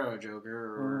Cesar Romero Joker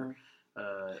or.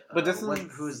 But this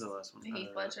who is the last one? Heath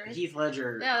Ledger. Heath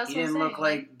Ledger. Yeah, that's he what I'm didn't look saying.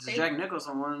 like Like, the Jack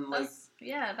Nicholson one. Like,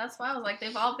 that's why I was like,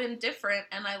 they've all been different,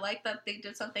 and I like that they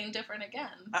did something different again.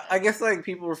 I guess like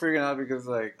people were figuring out because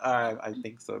like I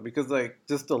think so because like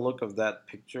just the look of that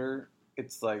picture,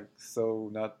 it's like so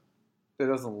not. It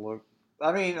doesn't look.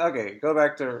 I mean, okay, go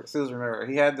back to Cesar Romero.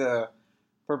 He had the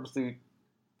purposely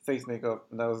face makeup,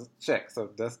 and that was check. So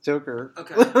that's Joker.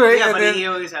 okay, Right? yeah, And but then- he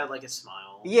always had like a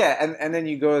smile. Yeah, and then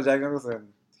you go to Jack Nicholson.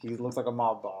 He looks like a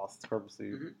mob boss,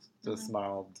 purposely Mhm. just Mhm.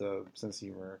 smiled sense of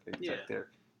humor. Okay, Yeah. check there.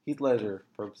 Heath Ledger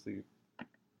purposely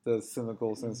the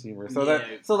cynical sense of humor. So Yeah,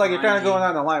 like you're kind of grimy. going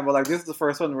on the line, but like this is the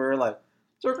first one where like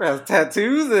Joker has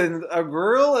tattoos and a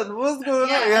grill and what's going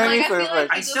Yeah, on? You know what I and mean? like, I So feel it's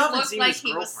like I he still just haven't looked seen like his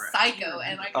he was girlfriend. psycho,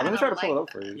 and I let kind me of try to like pull it up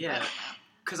for you. Yeah.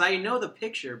 Because I know the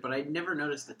picture, but I never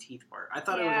noticed the teeth part. I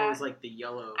thought it was Yeah. always like the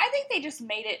yellow. I think they just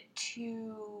made it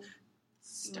too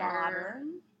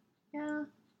modern. Yeah.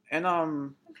 And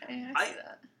Okay, I see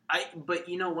that. But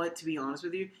you know what? To be honest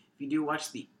with you, if you do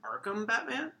watch the Arkham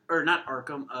Batman, or not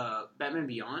Arkham, Batman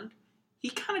Beyond, he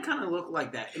kind of looked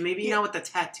like that. And maybe not with the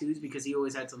tattoos because he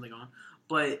always had something on,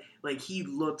 but like he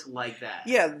looked like that.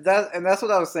 yeah, that's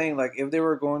what I was saying. Like if they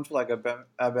were going for like a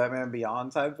Batman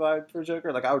Beyond type vibe for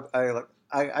Joker, like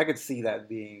I could see that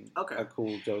being Okay. a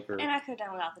cool Joker. And I could have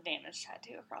done without the damage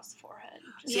tattoo across the forehead.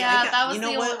 Just Yeah, that was you the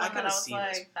know only what? one I that gotta I was see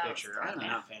this like, that was picture. I'm kinda-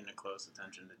 not paying close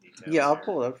attention to details. Yeah, I'll here.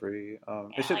 pull it up for you. Yeah,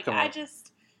 It should like, come I up.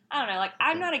 don't know. Like,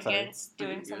 I'm not Sorry. against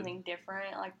doing Good. something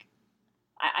different. Like,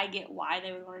 I get why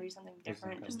they would want to do something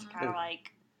different, okay. just to Mhm. kind of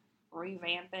like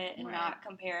revamp it and Right. not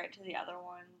compare it to the other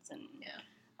ones. And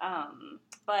Yeah.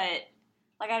 but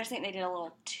like, I just think they did a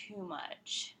little too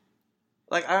much.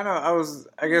 like I don't know.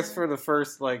 I guess for the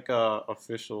first like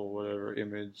official whatever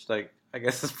image, like I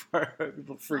guess it's part of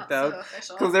people freaked Not out so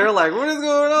official. because they're like, "What is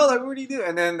going on? Like, what do you do?"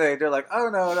 And then they're like, "Oh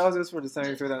no, that was just for the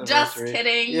 73rd anniversary." Just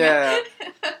kidding. Yeah,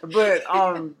 but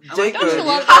Jacob. Don't you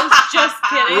love those just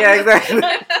kidding? Yeah, exactly.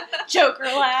 Joker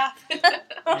laugh.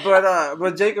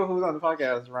 But Jacob, who's on the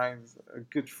podcast, Ryan's a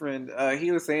good friend,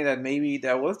 he was saying that maybe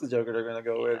that was the Joker they're gonna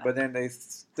go with, but then they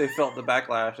felt the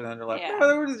backlash, and then they're like, "No,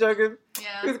 they were just joking. Yeah.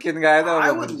 We're just kidding, guys."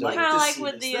 I would like Kinda to like see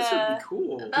with this. the, This would be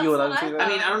cool. That's You would what like to see that? I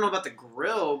mean, I don't know about the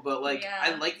grill, but like Yeah.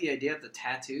 I like the idea of the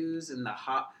tattoos and the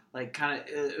like kind of.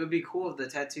 It would be cool if the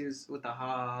tattoos with the ha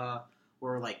ha ha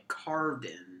were like carved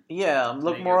in. Yeah,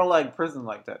 look Make more it- like prison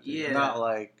like that. Yeah. Not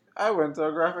like I went to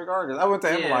a graphic artist. I went to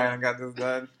Yeah. Emmeline and got this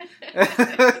done.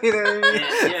 You know what I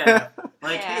mean? Yeah.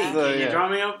 Like, Yeah. hey, So, can you yeah. draw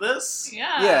me up this?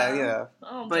 Yeah. Yeah.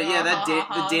 I'll But draw yeah, that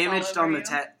ha-ha-has the damaged all on over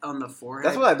the you. on the forehead.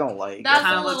 That's what I don't like. That's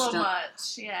kinda a looks little dumb.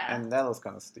 much. Yeah. And that looks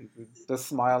kind of stupid. The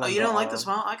smile. Oh, on you don't like the arm.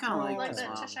 smile? I kind of Oh. like like the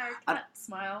that smile. Cheshire I- Cat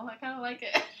smile. I kind of like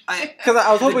it. Because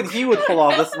I was hoping he would pull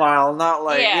off the smile, not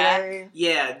like Yeah.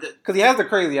 Yeah, because he has the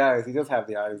crazy eyes. He does have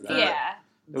the eyes. now. Yeah.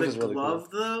 Which is the really glove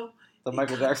though. The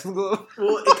Michael Jackson glove.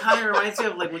 Well, it kind of reminds me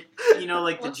of like when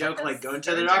like the Looks joke like a like going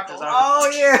to the surgical. doctor's Oh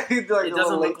office. yeah, he's like It a doesn't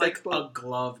little look like latex glove. a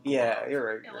glove. Yeah, you're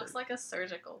right. It looks like a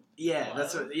surgical. Yeah, glove.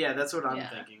 that's what I'm Yeah.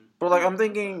 thinking. But like I'm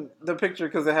thinking the picture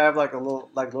because they have like a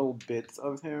little bits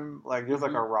of him. Like there's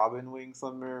like a Robin wing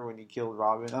somewhere when he killed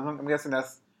Robin. I'm guessing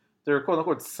they're quote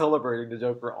unquote celebrating the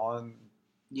Joker on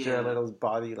Jared Leto's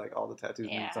body. Like all the tattoos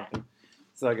mean Yeah. something.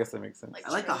 So I guess that makes sense. Like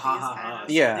I like the trophies, ha ha kind ha. of.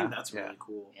 Yeah, I think that's yeah. really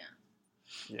cool.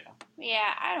 Yeah,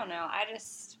 I don't know. I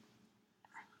just,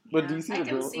 But do you see I the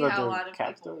can girl- see the how a lot of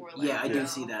cat people though? were like, Yeah, I Yeah. do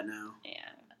see that now. yeah.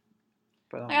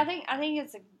 But, Like, I think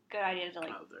it's a good idea to like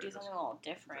Oh, there it do is. something a little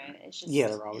different. It's just yeah,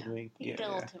 the Robin wing. you Yeah, did a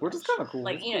yeah. little too Which is much. kind of cool.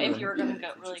 Like It's you know, cool. if you were gonna go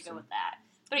really Interesting. go with that,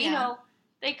 but Yeah. you know,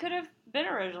 they could have been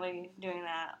originally doing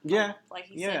that. Yeah. like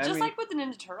he Yeah, said, I just mean- like with the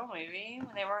Ninja Turtle movie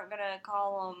when they weren't gonna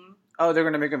call them. Oh, they're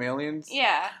gonna make them aliens.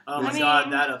 Yeah, Oh I my mean-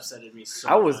 god, that upsetted me so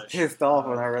I was much. pissed off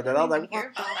when I read that. I was like, Hear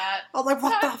what? about that. I was like,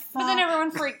 what the but fuck? then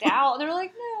everyone freaked out. They were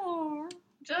like, no.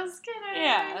 Just kidding.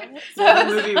 Yeah. So Well, the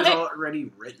it's movie was like-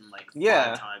 already written like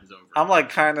Yeah. 5 times over. I'm like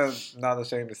kind of not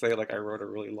ashamed to say like I wrote a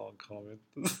really long comment.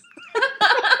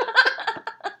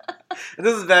 And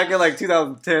this is back in like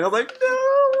 2010. I was like, no,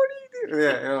 what are you doing?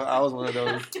 Yeah, I was one of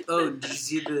those. Oh, did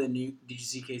you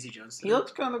see Casey Jones? He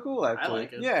looks kind of cool actually. I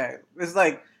like it. Yeah, it's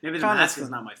like Maybe the kinda mask sim- is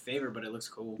not my favorite, but it looks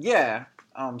cool. yeah.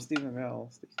 Stephen Amell,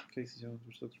 Casey Jones,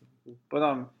 which looks really cool.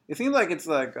 But it seems like it's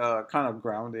like kind of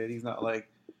grounded. He's not like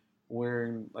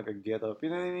wearing like a get up. You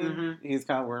know what I mean? Mhm. He's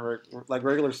kind of wearing like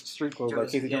regular street clothes like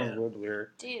Casey Yeah. Jones would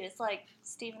wear. Dude, it's like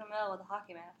Stephen Amell with a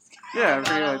hockey mask. Yeah, Oh, God,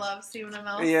 pretty I much. love Stephen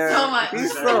Amell Yeah, so much.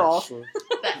 he's Sorry. so awesome.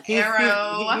 The He's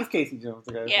arrow. he's Casey Jones,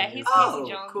 the guy. Yeah, from he's it. Oh,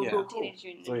 Casey Jones. cool, Yeah. cool, cool. Teenage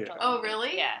Mutant So, yeah. Ninja Turtles. Oh,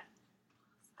 really? Yeah.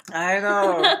 I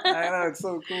know, it's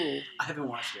so cool. I haven't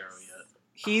watched Arrow yet.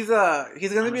 He's gonna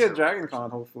I'm be at sure. Dragon Con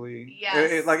hopefully.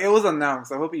 Yes. Like it was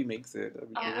announced. I hope he makes it. That'd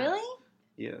be Oh, Yeah. cool. really?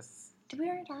 Yes. Did we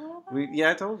already talk about that?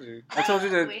 Yeah, I told you. I told you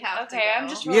that. We have to Okay, go. I'm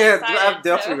just really Yeah, excited, I'm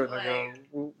definitely so, gonna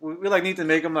go. We like need to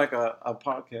make him like a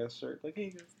podcast shirt. Like,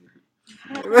 hey,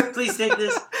 Please take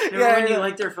this. Remember Yeah, when you yeah.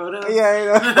 liked their photo? Yeah, I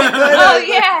know. Oh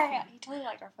yeah, he totally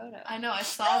liked our photo. I know, I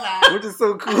saw that. Which is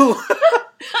so cool.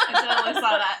 I totally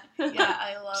saw that. Yeah,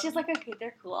 I love She's like, okay,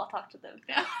 they're cool. I'll talk to them.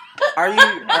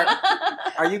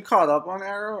 Are you caught up on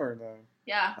Arrow or no?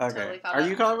 Yeah, Okay. totally caught Are up.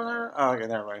 you caught up on Arrow? Oh, okay,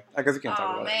 never mind. I guess you can't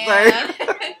talk Oh, about man. it.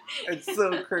 Like, it's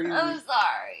so crazy. I'm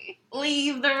sorry.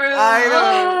 Leave the room. I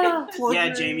know. Plug Yeah,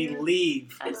 your Jamie, ear.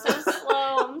 leave. I'm so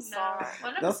slow. I'm No. sorry.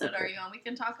 What That's episode okay. are you on? We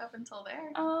can talk up until there.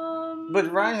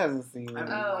 But Ryan hasn't seen I it.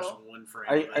 haven't Oh. watched one frame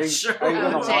Are- of that are you- show. are you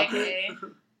gonna Oh, watch JK.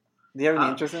 Do you have any Uh,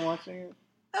 interest in watching it?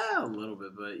 A little bit,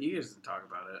 but you guys can talk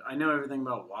about it. I know everything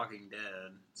about Walking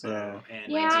Dead. So, Yeah.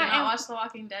 And Yeah, Do you and- not watch The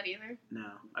Walking Dead either?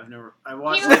 no, I He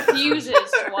watched refuses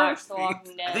to watch The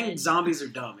Walking Dead. I think zombies are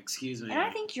dumb, excuse me. and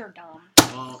I think you're dumb.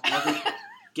 Well,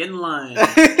 get in line.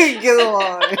 Get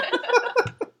along.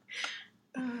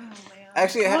 Oh, man.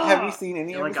 Actually, have you seen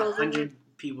any They're like episodes? of it? 100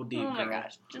 people deep, Oh my girl.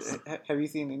 gosh, just Have you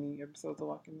seen any episodes of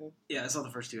Walking Dead? Yeah, I saw the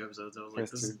first 2 episodes. I was like,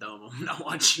 First this 2. is dumb. I'm not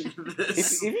watching If,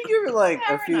 this. if you give it like a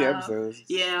Fair few enough. episodes,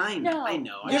 Yeah, I No. know. I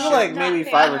know. give I it should- like not maybe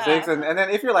fair 5 or enough. 6, and then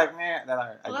if you're like, man, then I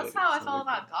Well, get that's it. how I So, felt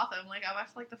about Gotham. Like, I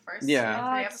watched, like, the first Yeah. 2 or 3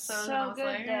 Oh, it's episodes, so and I was good,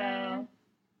 like, though.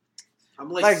 I'm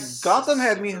Like Gotham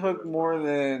had 6 me or hooked 7. more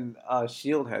than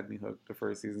Shield had me hooked the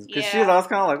first season. Because Yeah. Shield, I was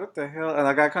kind of like, what the hell, and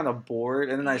I got kind of bored,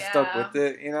 and then I stuck Yeah. with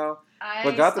it, you know. I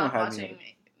But Gotham stopped had me watching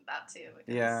that, too.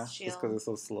 Because Yeah, Shield. just because it's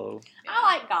so slow.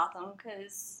 I like Gotham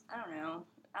because I don't know.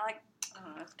 I like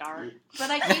Oh, it's dark.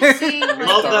 But I keep seeing like,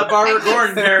 Love that Barbara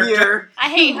Gordon character. I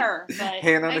hate her, but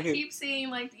I keep seeing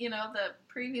like the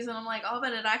previews, and I'm like, oh,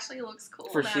 but it actually looks cool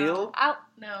For now. Shield.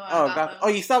 Gotham. Oh,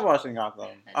 you stopped watching Gotham.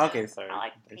 Okay, sorry. I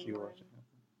like If you Penguin. watch it.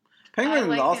 Penguin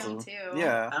like is awesome. him too.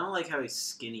 Yeah, I don't like how he's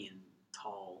skinny and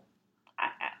tall. I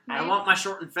Maybe- want my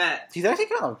short and fat. he's actually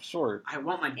kind of short. I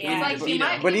want my Yeah. Danny Like he DeVito.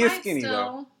 might, But he he is might skinny, still,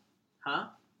 though. Huh?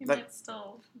 He Like- might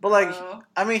still. But like, grow.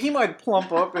 I mean, he might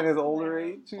plump up in his older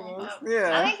age. You Plump know? up.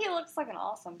 Yeah. I think he looks like an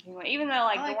awesome penguin, even though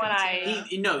like I like the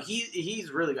one him too.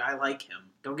 He's really good. I like him.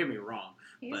 Don't get me wrong.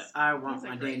 He's- But I want he's a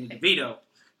my great Danny pick. DeVito.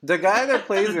 The guy that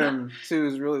plays him too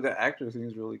is really the actor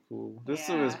seems really cool. Just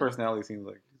so his Yeah. personality seems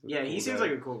like. he's a Yeah, cool he seems guy.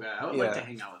 like a cool guy. I would Yeah. like to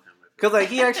hang out with him. Because like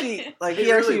he actually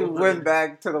He really would. went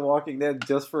back to The Walking Dead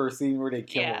just for a scene where they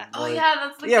kill Yeah. him. Oh Like, yeah,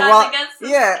 that's the yeah, guy while- that gets.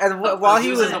 The and while he he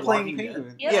was was in The playing Walking Dead?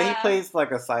 Penguin, Yeah. he plays like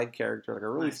a side character, like a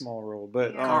really Nice. small role.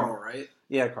 But Yeah. Carl, right?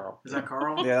 yeah, Carl. Is that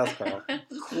Carl? Yeah, that's Carl.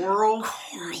 Coral?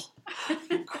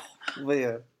 But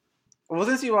yeah, well,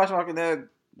 since you watched Walking Dead,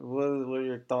 what are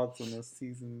your thoughts on the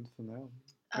season finale?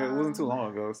 It wasn't too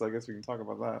long ago, so I guess we can talk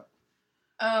about that.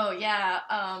 Oh yeah.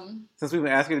 Since we've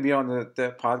been asking you to be on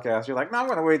that podcast, you're like, no, I'm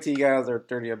going to wait till you guys are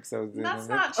 30 episodes in. That's I'm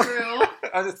not like- true.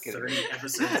 I'm just kidding. 30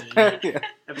 episodes in. Yeah.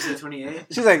 Episode 28?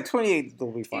 She's like, 28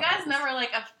 will be fine. You guys never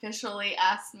like officially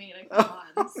asked me to come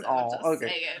on, so Oh, just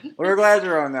okay. saying. We're glad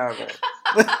you're on now,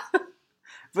 though.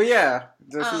 But yeah,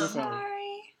 the season finale.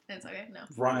 Sorry. It's okay. No.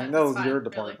 Ryan, That's that was fine, your really.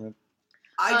 department.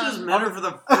 I just Um, met her for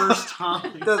the first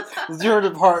time. That's your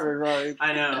department, Ryan.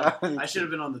 I know. I should have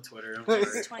been on the Twitter. I'm sorry.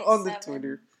 It's 27, On the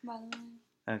Twitter. by the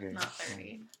way. Okay. Not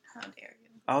 30. How dare you?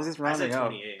 I was just I rounding said up.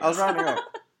 28. I was rounding up.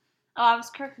 Oh, I was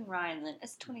correcting Ryan then.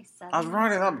 It's 27. I was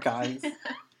rounding up, guys.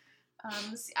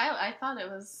 See, I thought it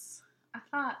was. I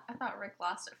thought Rick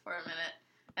lost it for a minute,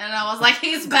 and I was like,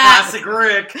 he's back. Classic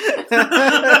Rick.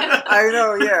 I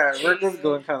know, yeah. We're just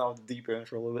going kind of deep end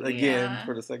for a little bit again Yeah.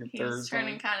 for the second, third He's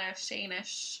turning time. kind of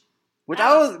Shane-ish. Which That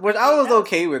I was was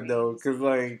okay pretty with though, because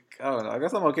like I don't know. I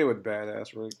guess I'm okay with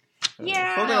badass Rick.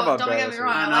 Yeah. Something No, about don't get badass me Rick.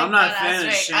 wrong. I No, like I'm not a badass fan of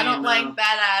Rick. Shane, I don't like though.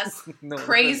 badass No,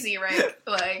 crazy Rick.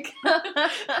 Like,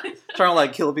 trying to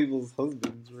like kill people's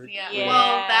husbands, Rick. yeah. Yeah.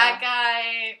 Well, that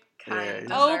guy kind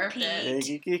Yeah, of he's- deserved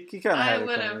Yeah, it. he kind of I had it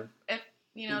would have, covered. if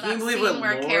Can that you believe scene what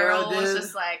where Laura Carol was did?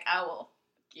 just like, I will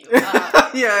fuck you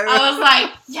up. Yeah, I was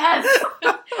like, yes.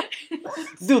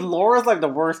 dude, Laura's like the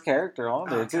worst character on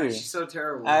Oh, there God, too. she's so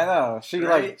terrible. I know. She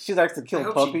Right? she likes to I kill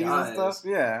hope she puppies and dies. stuff.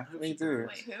 Yeah, I hope me she too.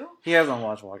 Wait, who? He hasn't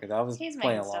watched Walking Dead. I was He's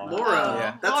playing making stuff along. up. Laura. Oh,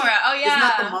 Yeah. That's Laura. Oh yeah. Isn't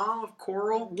that the mom of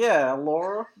Coral? Yeah,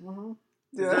 Laura. Mm-hmm.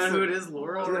 Is that who it is?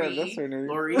 Laura? Lori. Yeah, that's her name.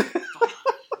 Lori.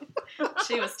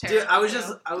 She was terrible. Dude, I was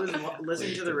too.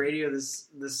 listening to the radio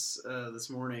this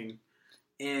morning,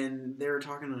 and they were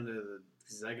talking to the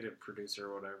executive producer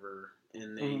or whatever,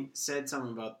 and they Mhm. said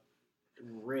something about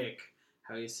Rick.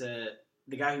 How he said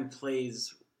the guy who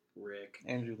plays Rick.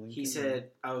 Andrew Lincoln. He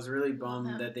said, "I was really bummed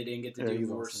Yeah. that they didn't get to Yeah, do he's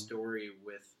more awesome. story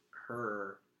with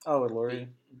her "Oh, with Lori."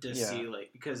 to Yeah. see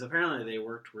because apparently they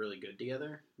worked really good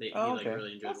together. He Oh, okay.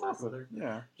 really enjoyed That's working awesome. with her.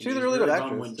 Yeah, And she's he a really was good bummed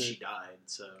actress when too. she died.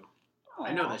 So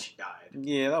I know that she died.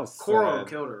 Yeah, that was Coral sad.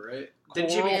 killed her, right?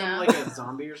 Didn't she Coral? become Yeah. like a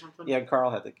zombie or something? Yeah,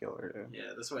 Carl had to kill her. Yeah.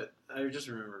 Yeah, that's what I just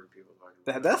remember people talking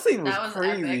about. That scene was, That was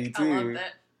crazy epic. too. I loved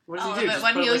it. What I did love he do? it Just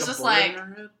when put he like was a just bullet like- in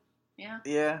her head? Yeah.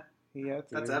 Yeah, he had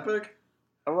to. That's epic.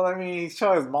 Well, I mean, he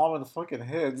shot his mom in the fucking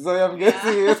head, so I'm Yeah.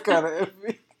 guessing it's kind of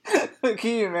iffy. Can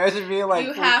you imagine being like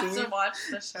You 14, have to watch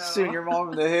the show. shooting your mom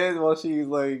in the head while she's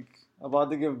like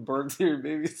about to give birth to your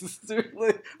baby sister,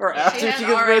 like, or Yeah, after she she had gives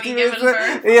birth already to your given sister?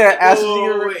 birth. Yeah, after Whoa, she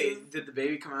gives birth. wait, did the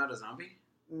baby come out a zombie?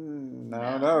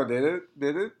 No, No. did it?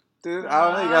 Did it? Did it? I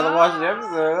don't know. You gotta watch the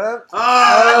episode.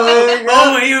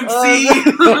 Oh,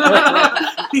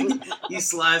 OMC! You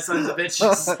sly sons of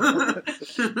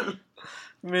bitches.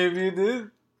 Maybe it did.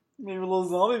 Maybe a little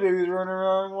zombie baby's running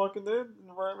around walking dead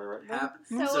environment right now.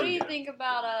 Happens. So what do you good. think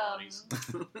about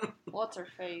what's her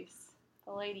face?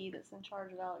 The lady that's in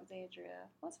charge of Alexandria.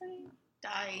 What's her name?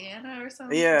 Diana or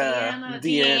something. Yeah, Deanna. Deanna,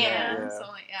 Yeah. yeah. Something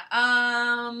like, yeah.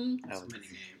 So many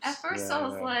names. At first Yeah, I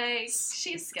was I know. like,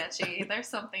 she's sketchy. There's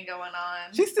something going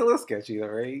on. She still is sketchy though,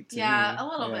 right? To Yeah, me. a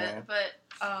little Yeah. bit. But,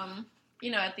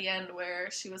 at the end where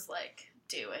she was like,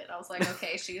 do it. I was like,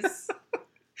 okay, she's...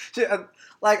 She, I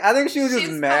think she was just She's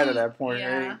mad come- at that point,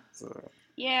 yeah. right? So,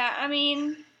 Yeah, I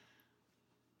mean,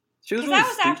 she was 'Cause really that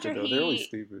was stupid after though. They're really he-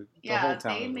 stupid. Yeah, the whole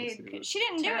town they was really made- stupid. she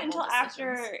didn't do it Terrible until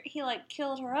after decisions. he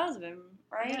killed her husband,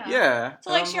 right? Yeah. Yeah. So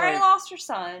like I'm she already lost her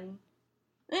son,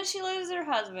 then she loses her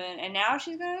husband, and now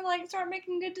she's gonna start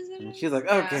making good decisions. And she's like,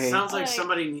 Yeah. okay. Sounds like Like-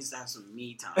 somebody needs to have some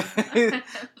me time.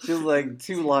 She was like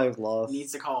 2 lives lost.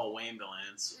 Needs to call a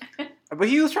ambulance. But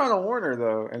he was trying to warn her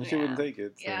though, and she Yeah. wouldn't take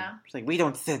it. So. Yeah. She's like, we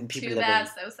don't send people Too to bad,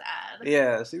 bed. so sad.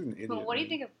 Yeah, she's an idiot. But what do you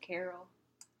man. think of Carol?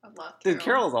 I love Carol. Dude,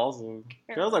 Carol's awesome.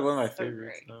 Carol's like one of my so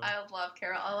favorites. great. though. I love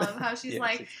Carol. I love how she's Yeah,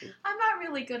 like, she's cool. I'm not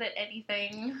really good at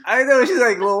anything. I know, she's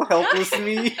like little helpless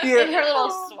me. In Yeah. her little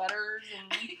sweaters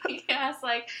and Yeah, it's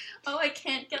like, oh, I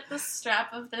can't get the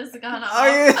strap of this gun off.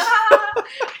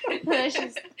 Oh,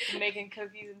 she's making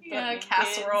cookies and Yeah, threatening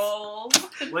casseroles.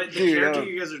 What the Dude, character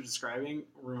you guys are describing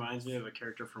reminds me of a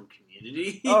character from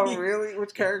Community. Oh, really?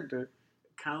 Which character?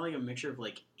 Kind of like a mixture of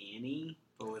like Annie,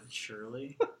 but with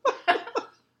Shirley.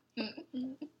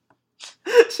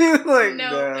 She was like, No.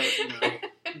 no. No.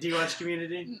 Do you watch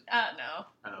Community? No.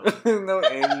 Oh. No,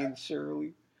 Annie and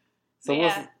Shirley. So But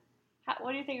what's yeah.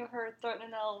 What do you think of her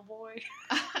threatening that little boy?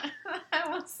 I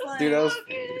was like, Dude, that was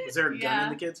Was there a gun Yeah. in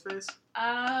the kid's face?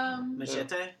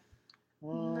 Machete?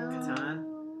 Well,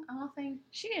 I don't think.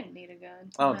 She didn't need a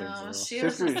gun. I don't No, think so. she She's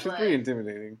was pretty, just she's like- pretty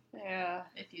intimidating. Yeah.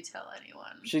 If you tell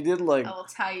anyone, She did like. I will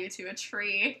tie you to a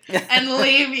tree and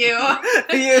leave you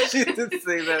Yeah, she did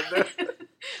say that. Though.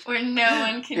 where no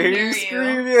one can Hear hear you you,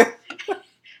 scream, yeah.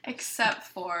 except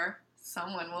for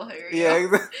someone will hear you Yeah,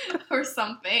 exactly. or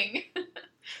something.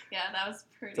 Yeah, that was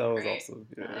pretty That was great. awesome.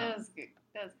 Yeah. That was good.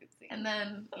 That was a good scene. And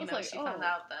then I you was know like, she oh. found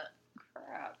out that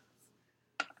Crap.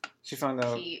 She found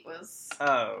out. Pete was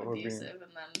Oh, abusive, and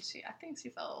then I think she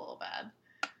felt a little bad.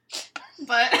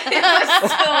 But it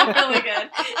was still really good.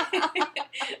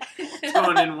 It's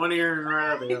going in one ear and right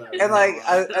out the other. And like,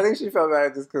 I think she felt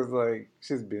bad just because like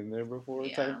she's been there before,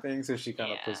 Yeah. type thing. So she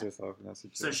kind of Yeah. puts herself in that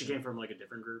situation. So she came from like a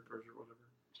different group or whatever?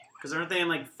 Because aren't they in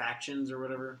like factions or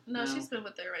whatever? No, she's been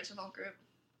with the original group.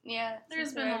 Yeah. There's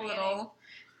since been the a very little,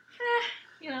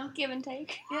 give and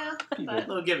take. Yeah, A but,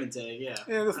 little give and take, yeah.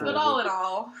 Yeah, just a but little all bit. in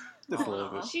all, Just a all in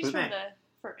little all. bit. She's But-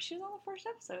 from she was on the first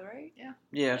episode, right?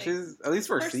 Yeah, like, she's at least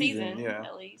first season. Yeah.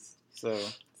 at least. So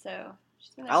So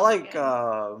she's been there I like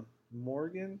again.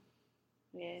 Morgan.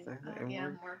 Yeah. Is that Oh, his name? yeah,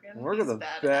 Morgan? Morgan. Morgan's a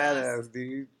He's badass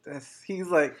dude. He's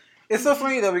like, it's so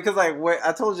funny though because like what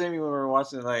I told Jamie when we were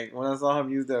watching it, like when I saw him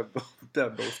use that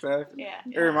bow staff, Yeah.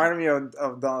 it reminded me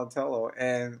of Donatello.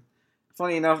 And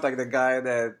funny enough, like the guy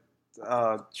that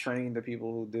trained the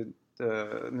people who did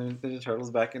the Ninja Turtles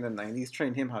back in the '90s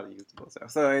trained him how to use the bow staff.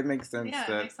 So it makes sense Yeah, it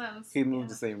that makes sense. he moved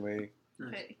the same way.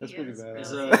 But That's he pretty is bad.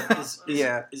 really Is, awesome.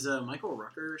 Yeah. Is Michael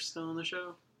Rucker still on the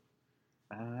show?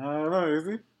 I don't know, is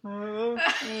he? I don't know.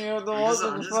 You have to I'm watch just- it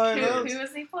I'm to just find curious. out. Who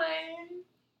is he playing?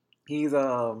 He's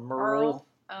Merle.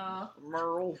 Oh,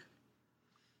 Merle.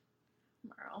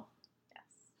 Merle.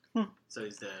 Yes. So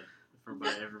he's dead. From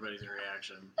by everybody's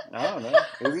reaction. I don't know.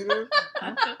 Is he there? I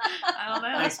don't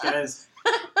know. Thanks, guys.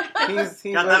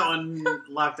 He's Got that one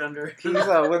locked under. He's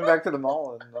went back to the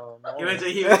mall and He went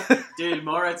to dude,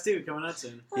 Mallrats 2 coming out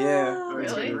soon. Yeah, Or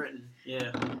it's Really? getting written.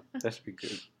 Yeah. that should be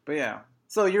good. But yeah,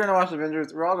 so you're gonna watch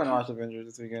Avengers. We're all gonna watch Avengers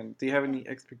this weekend. Do you have any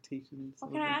expectations? Well,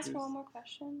 of can I ask Avengers? one more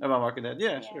question? About Market Dead?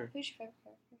 Yeah, sure. Who's your favorite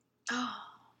character? Oh.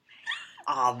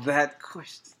 Oh, that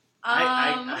question.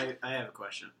 I have a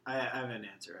question. I have an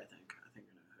answer, I think. I think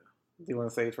I know who. Do you want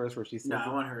to say it first, where she says No, it? I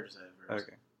want her to say it first.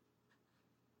 Okay.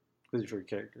 Who's your favorite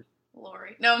character?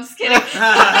 Lori. No, I'm just kidding.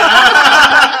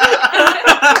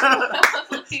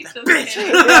 He's just Bitch.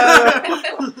 kidding.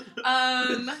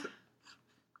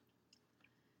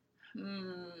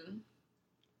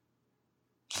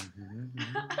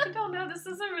 I don't know. This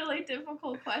is a really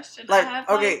difficult question. I Like, have,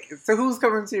 okay, so who's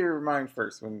coming to your mind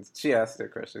first when she asked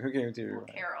that question? Who came to your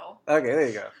mind? Carol. Okay, there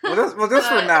you go. Well, just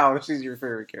for now, she's your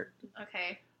favorite character.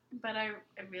 Okay, but I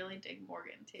really dig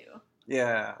Morgan too.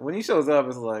 Yeah, when he shows up,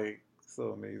 it's like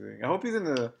so amazing. I hope he's in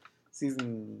the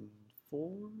season 4,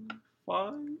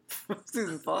 5,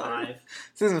 season 5,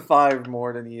 season 5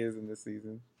 more than he is in this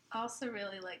season. I also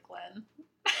really like Glenn.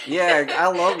 Yeah, I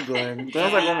love Glenn.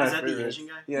 Glenn's like one of Is my that the favorites. Asian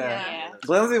guy? Yeah. Yeah.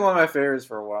 Glenn's been one of my favorites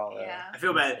for a while now. Yeah. I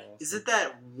feel bad. Is it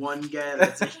that one guy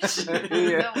that's Asian?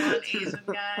 Yeah. The one Asian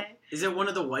guy. Is it one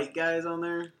of the white guys on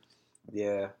there?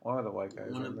 Yeah, one of the white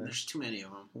guys. on there. There's too many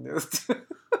of them. There's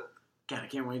God, I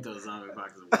can't wait till the zombie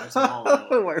boxes wipes them all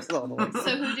out. Wipes all the white.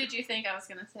 So who did you think I was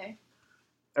gonna say?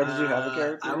 Or did you have a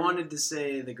character? I wanted to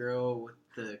say the girl with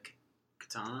the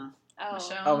katana. Oh.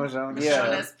 Michonne. Oh, Michonne. Michonne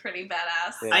Yeah. is pretty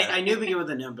badass. Yeah. I knew it began with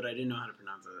an M, but I didn't know how to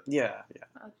pronounce it. Yeah,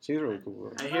 she's really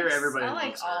cool. I hear everybody I like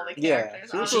loves all her. the Yeah,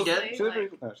 characters. she was She cool. did? She was Honestly,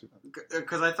 pretty cool. No, she's not.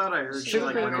 Because I thought I heard She she was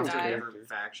like a went cool off to a guy. different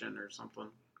faction or something.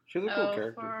 She was a cool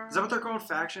character. for- Is that what they're called?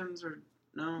 Factions or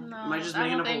no? No, Am I just I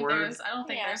making don't up a think word? there's. I don't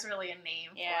think Yeah. there's really a name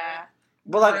Yeah.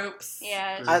 But for it. like, Groups.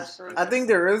 Yeah. it's I, just groups. I think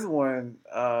there is one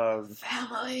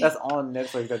Family. that's on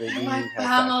Netflix that they do My have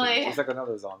family. factions. It's like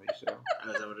another zombie show. Oh,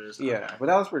 is that what it is? Yeah, Okay. but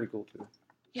that was pretty cool too.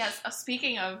 Yes.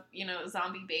 Speaking of,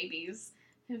 zombie babies,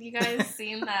 have you guys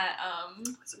seen that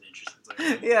That's an interesting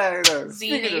subject. Yeah, I know.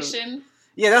 Z Nation?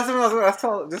 Yeah, that's what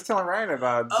I was just telling Ryan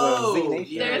about. The Z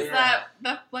Nation. Yeah, There's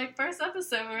that first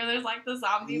episode where there's like the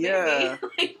zombie Yeah. baby,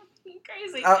 like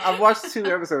crazy. I've watched 2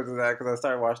 episodes of that because I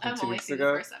started watching it I've 2 only weeks seen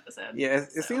ago. the first episode. Yeah,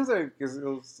 it so. seems like it's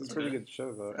a pretty good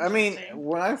show though. I mean, Interesting.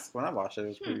 when I watched it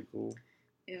was pretty cool.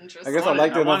 Interesting. I guess I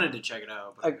liked it I enough. wanted to check it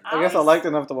out. I But guess I liked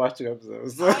enough to watch 2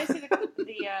 episodes. I always see the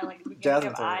beginning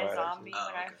Jasmine of told me about it, iZombie actually. when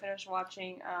I Okay. finished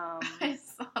watching I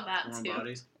saw that Warm too.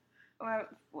 Bodies.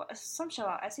 some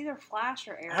show. It's either Flash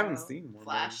or Arrow. I haven't seen one.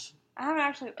 Flash. I haven't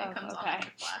actually. It Oh, comes on okay.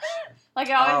 after Flash. Like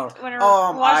I always, whenever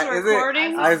Oh, watch the is it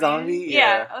recording, iZombie?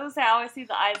 yeah, I was gonna say I always see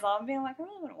the iZombie. I'm like, I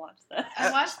really want to watch that.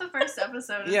 I watched the first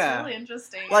episode. It's Yeah. really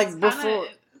interesting. Like, it's before-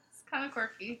 it's kind of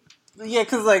quirky. Yeah,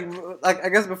 because like I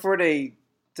guess before they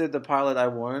did the pilot, I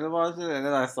wanted to watch it, and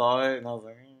then I saw it, and I was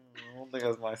like, I don't think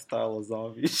that's my style of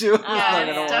zombie show. I'm not Yeah,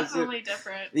 gonna it's watch definitely it.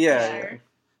 different. Yeah, for yeah. sure.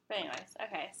 But anyways,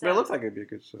 okay. So, But it looks like it'd be a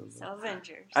good show. so Though.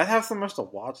 Avengers. I have so much to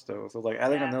watch though, so like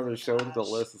adding Yeah, another show to the gosh.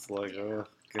 list is like, ugh.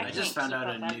 I can't just found keep out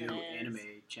up a as new it is. anime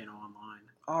channel online.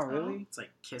 Oh really? It's like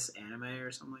Kiss Anime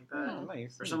or something like that. Oh,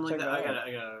 nice. Or something like Check that. it out.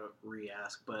 I gotta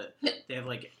re-ask, but they have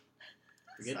like.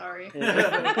 Forget? Sorry.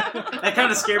 That kind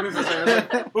of scared me for a second. I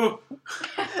was like, ooh.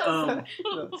 I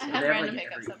They have have, random like,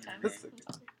 hiccups every sometimes.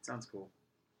 anime. Sounds cool.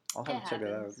 I'll have to check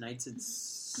it out. Knights it's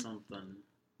something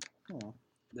Oh.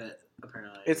 that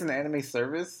apparently. It's an anime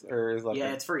service, or is like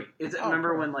Yeah, it's free. It's, Oh, remember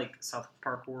cool. when like South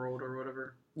Park World or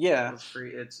whatever? yeah. It's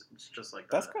free. It's just like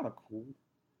That's that. kind of cool.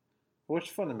 I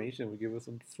wish Funimation would give us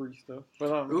some free stuff.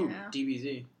 But Ooh, Yeah.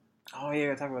 DBZ. oh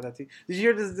yeah, talk about that too. Did you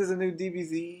hear there's a new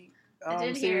DBZ I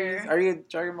did series? hear. Are you a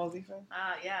Dragon Ball Z fan?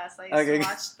 Yes, I used Okay. to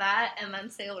watch that and then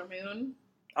Sailor Moon.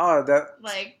 Oh, that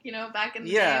Like, back in the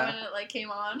Yeah. day when it like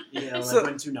came on. Yeah, like So-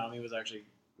 when Toonami was actually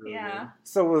really Yeah.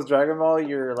 so was Dragon Ball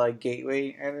your like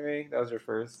gateway anime? That was your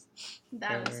first?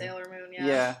 That and Anime. Sailor Moon,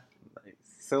 Yeah. Nice.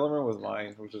 Sailor Moon was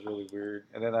mine, which is really weird.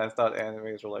 And then I thought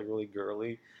animes were like really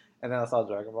girly. And then I saw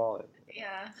Dragon Ball. And,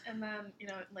 Yeah, and then,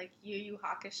 like Yu Yu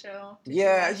Hakusho. Did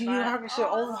yeah, watch Yu Yu that? Hakusho.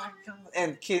 Oh my god.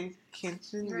 And Kenshin.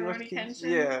 You watch Rurouni Kenshin? Kenshin?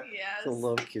 Yeah. Yes. I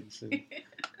love Kenshin.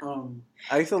 good.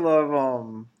 I used to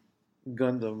love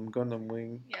Gundam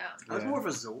Wing. Yeah. I was Yeah. more of a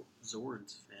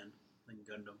Zords fan than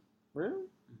Gundam. Really?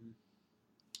 Mhm.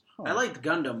 Huh. I liked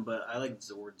Gundam, but I liked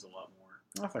Zords a lot more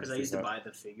I can because I see used to that. buy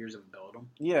the figures and build them.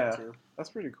 Yeah, Too. that's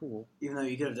pretty cool. Even though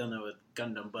you could have done that with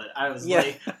Gundam, but I was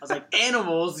Yeah. like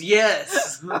animals,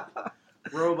 yes,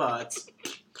 robots.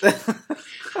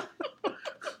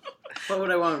 Why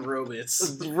would I want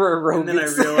robots? And then I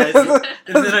realized-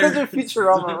 and then I That's a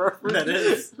Futurama reference. That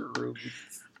is. Robots.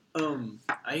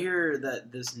 I hear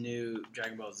that this new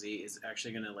Dragon Ball Z is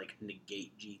actually gonna like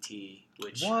negate GT,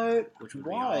 which What? would be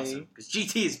Why? awesome because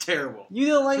GT is terrible. You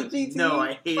don't like GT? No,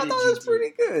 I hated I thought it was GT.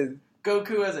 pretty good.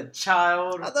 Goku as a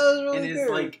child I thought it was really and his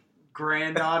good. like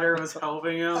granddaughter was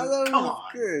helping him. I thought it Come was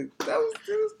on. good. It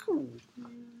was cool.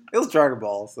 It was Dragon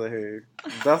Ball, so hey,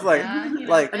 that's like Yeah,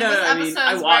 like And No, there's I mean, episodes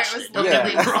I watched where it it, was don't get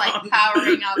literally me just like wrong.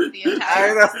 powering up the I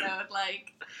entire know. episode. Like,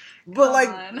 But like,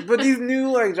 on. but these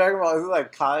new like Dragon Ball is it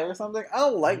like Kai or something? I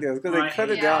don't like this because I they cut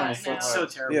hate it down I so know. much. It's so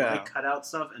terrible. Yeah, They cut out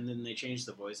stuff and then they changed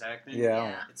the voice acting. yeah. I don't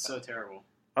Yeah. like It's so terrible.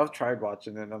 I've tried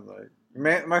watching it. And I'm like,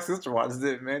 man, my sister watches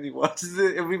it. Mandy watches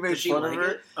it, and we made Does she fun like of her.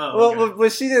 it? Oh, Well, okay.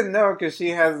 but she didn't know because she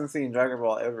hasn't seen Dragon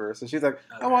Ball ever. So she's like,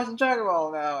 Okay. I'm watching Dragon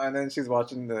Ball now, and then she's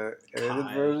watching the edited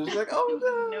Kai. version. She's like, oh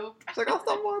no. nope. She's like, I'll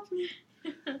stop watching.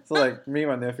 So like, me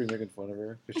and my nephew making fun of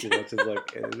her because she watches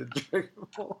like edited Dragon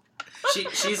Ball.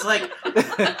 She's like,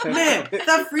 man,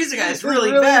 that Frieza guy is It's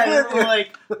really, really bad. good. And I'm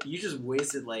like, you just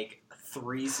wasted like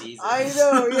 3 seasons. I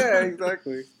know, yeah,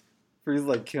 exactly. He's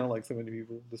like killing like so many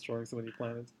people, destroying so many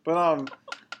planets. But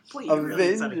Boy, you really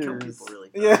decided to kill Avengers. people really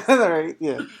Yeah, fast. right.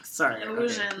 Yeah. Sorry.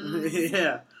 Illusions. Okay.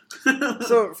 Yeah.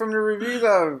 So from the reviews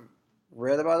I've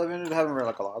read about Avengers, I haven't read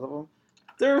like a lot of them.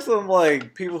 There are some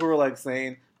like people who are like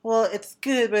saying, "Well, it's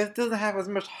good, but it doesn't have as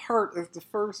much heart as the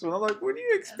first one." I'm like, "What are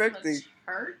you expecting?"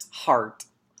 Hurt. Heart.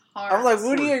 Heart. I'm like,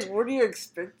 "What are you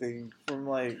expecting from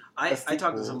like?" I a talked to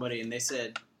sequel? somebody and they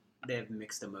said they have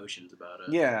mixed emotions about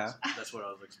it. Yeah. That's what I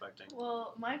was expecting.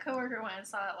 Well, my coworker went and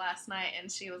saw it last night,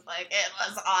 and she was like, "It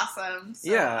was awesome."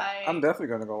 So Yeah, I'm definitely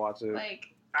gonna go watch it. like.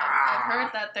 I've heard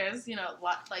that there's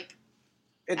lot like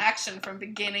It- action from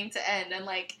beginning to end, and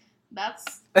like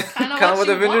that's kind of Kinda what what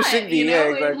you Avengers want, should be, you know, yeah,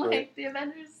 in, exactly. like the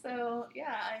Avengers. So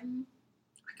yeah, I'm.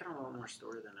 I kind of want more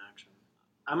story than action.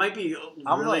 I might be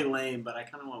I'm really like- lame, but I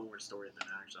kind of want more story than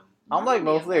action. I'm like The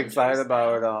mostly Avengers excited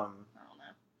about thing. I don't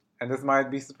know. and this might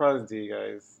be surprising to you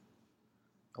guys.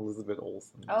 Elizabeth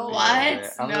Olsen. Oh, What? Yeah, I'm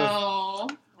just- No.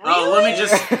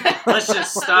 Oh, let's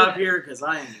just stop here because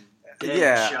I am dead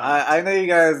Yeah, shocked. I know you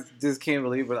guys just can't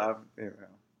believe it. I'm,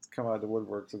 it's come out of the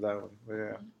woodworks with that one. But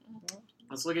yeah.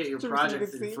 Let's look at your Should we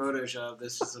project see in Photoshop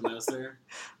this semester.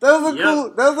 That was a Yep.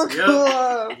 cool. That was a Yep.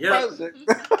 cool Yep. project.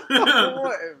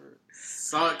 Whatever.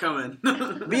 Saw it coming.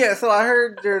 But yeah, so I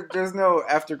heard there's no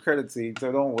after credit scene,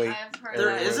 so don't wait. I've heard There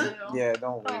that isn't? too. Yeah,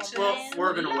 don't wait. Oh, Well, man.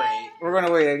 we're gonna wait. We're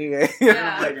gonna wait anyway.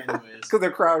 Yeah. Wait anyways. Because the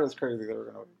crowd is crazy. So we're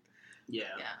gonna wait. Yeah.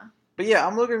 Yeah. But yeah,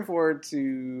 I'm looking forward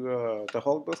to the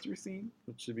Hulkbuster scene,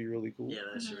 which should be really cool. Yeah,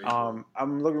 that should be cool.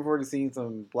 I'm looking forward to seeing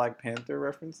some Black Panther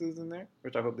references in there,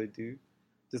 which I hope they do,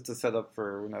 just to set up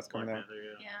for when that's Black coming out. Panther,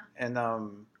 yeah. Yeah.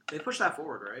 And They pushed that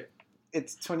forward, right?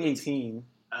 it's 2018,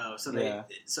 Oh, so Yeah.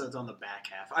 so it's on the back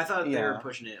half. I thought they Yeah. were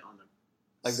pushing it on the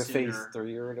like the sooner. phase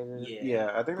 3 or whatever.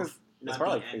 Yeah. I think Bef- it's not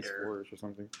probably the like phase ender. 4 or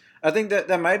something. I think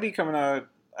that might be coming out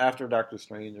after Doctor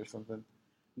Strange or something.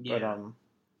 Yeah. But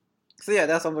so yeah,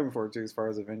 that's what I'm looking forward to as far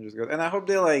as Avengers goes, and I hope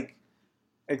they like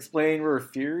explain where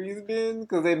Fury's been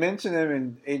because they mention him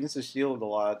in Agents of Shield a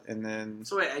lot, and then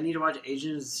So wait, I need to watch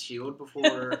Agents of Shield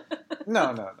before.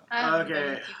 no. I haven't been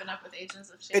Okay. keeping up with Agents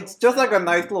of S.H.I.E.L.D. It's just so- like a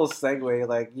nice little segue.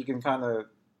 Like you can kind of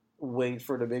wait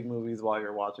for the big movies while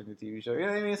you're watching the TV show. You know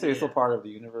what I mean? So you're still Yeah. part of the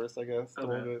universe, I guess. A Okay.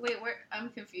 little bit. Wait, I'm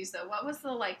confused though. What was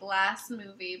the last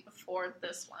movie before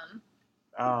this one?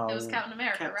 It was Captain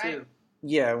America, Cap right? 2.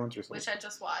 Yeah, Winter Soldier. Which I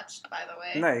just watched, by the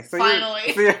way. Nice. So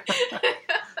Finally.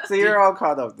 so you're all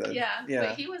caught up then. yeah, Yeah.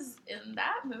 but he was in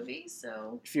that movie,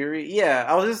 so. Fury. Yeah,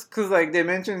 I was just because like they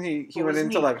mentioned he But went wasn't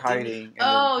into he- like didn't he- hiding. and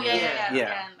Oh then- yeah. Yeah.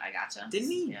 Again, I gotcha.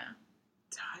 Didn't he? Yeah.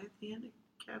 Die at the end of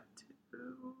Cap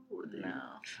 2? Or did he- No.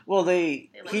 Well,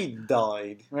 They, he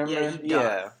died. Remember? Yeah, he died.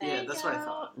 Yeah. Yeah, that's what I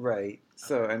thought. Right.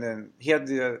 So and then he had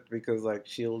to do that because like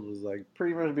Shield was like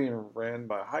pretty much being ran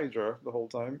by Hydra the whole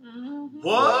time. Mhm.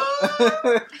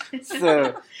 What?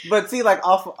 So, but see, like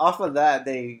off of that,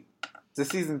 the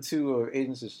season 2 of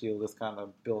Agents of Shield is kind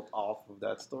of built off of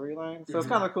that storyline. So it's Mhm.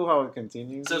 kind of cool how it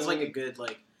continues. So it's you know? like a good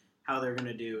how they're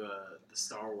gonna do the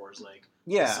Star Wars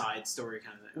yeah. side story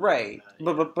kind of thing. Right,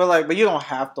 Like that, but you don't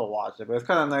have to watch it. But it's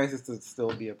kind of nice just to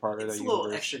still be a part of it's that little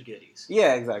universe. extra goodies.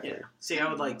 Yeah, exactly. Yeah. See, I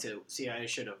would like to. See, I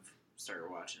should have started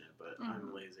watching it, but Mhm.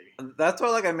 I'm lazy. That's why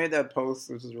like I made that post,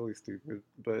 which is really stupid.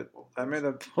 But I made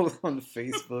a post on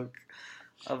Facebook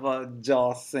about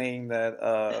Joss saying that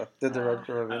the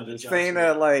director of the Avengers Joss saying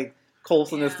Whedon. that like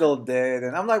Coulson is Yeah. still dead,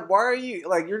 and I'm like, why are you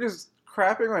like you're just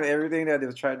crapping on everything that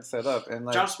they've tried to set up, and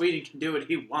like Joss Whedon can do what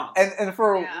he wants. and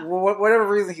for Yeah. whatever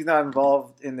reason he's not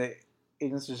involved in the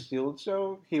Agents of Shield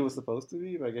show. He was supposed to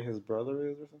be, but I guess his brother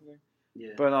is or something.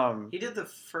 yeah, But he did the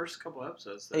first couple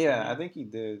episodes. though, yeah, didn't I he? think he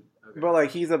did. Okay. But like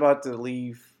he's about to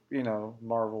leave,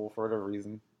 Marvel for whatever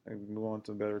reason and move on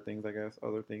to better things, I guess,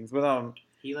 other things. But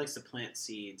He likes to plant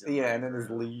seeds. yeah, and then just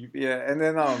leave. Yeah, and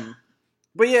then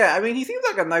but yeah, I mean, he seems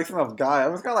like a nice enough guy. I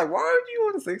was kind of like, why would you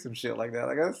want to say some shit like that?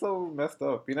 Like that's so messed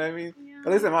up. You know what I mean? Yeah.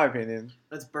 At least in my opinion.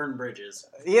 Let's burn bridges.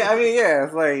 Yeah, I mean, yeah,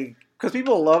 it's like because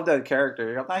people love that character.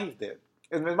 You're like, nah, he's dead.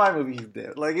 In my movie, he's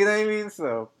dead. Like you know what I mean?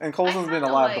 So and Coulson's been kinda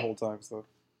alive the like- whole time. So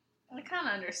I kind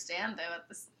of understand though at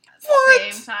the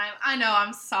What? same time. I know.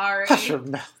 I'm sorry. hush your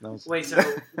mouth. No, Wait, so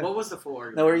what was the full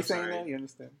argument? no, what are you I'm saying sorry. now? You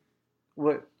understand?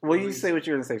 What? Well, you say what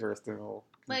you're gonna say first, then we'll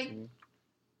Like, continue.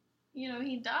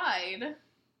 He died.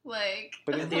 Like,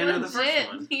 But at the end of the first legit,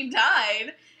 one. he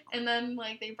died, and then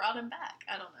they brought him back.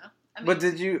 I don't know. I mean,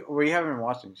 But you haven't been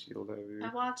watching Shield, have you?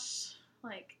 I watched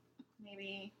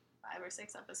maybe 5 or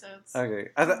 6 episodes. Okay,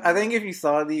 I think if you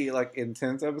saw the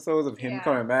intense episodes of him Yeah.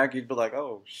 coming back, you'd be like,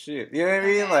 "Oh shit!" You know what I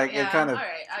mean? Okay, Like yeah, it kind of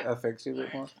alright, I affects you a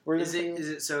bit alright. more. Were you Is gonna it say- is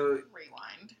it so?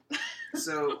 rewind.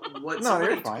 So what No,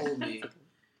 somebody you're fine. told me?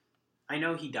 I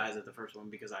know he dies at the first one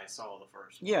because I saw the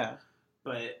first one. Yeah,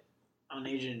 But on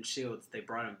Agent Shields, they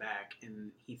brought him back,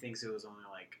 and he thinks it was only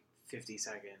 50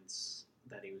 seconds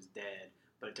that he was dead,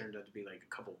 but it turned out to be a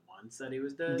couple months that he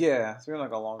was dead. yeah. It's been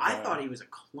like a long I time. thought he was a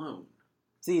clone.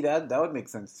 See that would make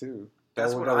sense too.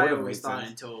 That's that what that I would've always made thought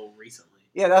sense. until recently.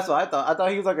 Yeah, that's what I thought. I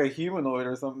thought he was like a humanoid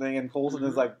or something, and Coulson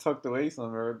is Mhm. tucked away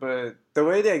somewhere. But the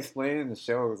way they explain it in the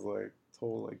show is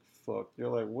total fuck. You're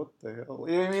like, what the hell?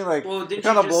 You know what I mean? Well, didn't you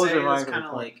kinda just blows say your it was mind to the kind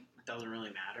of point. doesn't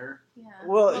really matter? Yeah.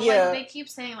 Well, yeah. they keep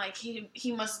saying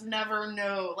he must never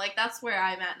know. That's where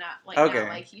I'm at now. Okay.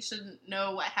 Now, he shouldn't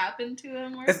know what happened to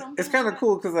him or something. It's kind of like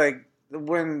cool because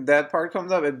when that part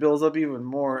comes up, it builds up even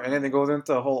more, and then it goes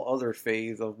into a whole other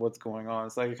phase of what's going on.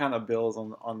 It's it kind of builds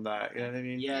on that. You know what I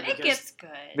mean? Yeah, It because gets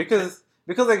good.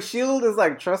 Because Shield is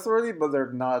trustworthy, but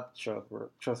they're not trustworthy.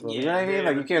 You know what I mean? Yeah,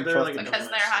 You can't they're trust like them. because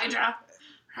they're Hydra.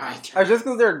 Or just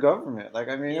because they're government.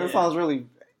 It Yeah. sounds really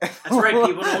That's right.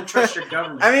 People don't trust your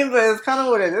government. I mean, but it's kind of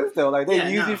what it is, though. Like, they Yeah,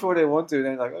 use no. you for what they want to, and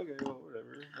then like, okay, well, whatever.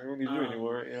 I don't need you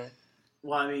anymore, you know?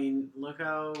 Well, I mean, look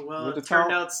how well With it the turned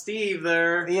town- out Steve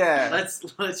there. Yeah.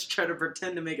 Let's try to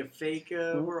pretend to make a fake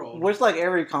world. Which, like,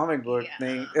 every comic book Yeah.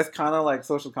 thing, it's kind of like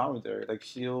social commentary. Like,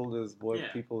 S.H.I.E.L.D. is what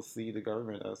Yeah. people see the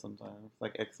government as sometimes.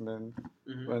 Like, X-Men,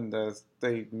 Mhm. when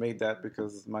they made that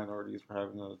because minorities were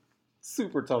having a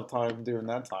super tough time during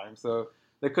that time. So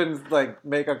they couldn't, like,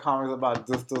 make a comic about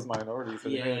just those minorities. So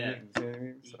they made mutants, you know what I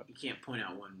mean? So. You can't point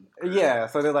out one. Yeah,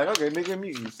 so they're like, okay, make them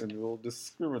mutants, and we'll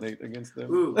discriminate against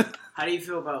them. Ooh, how do you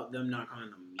feel about them not calling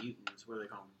them mutants? What do they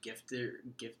call them? Gifted?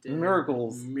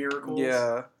 Miracles. Miracles?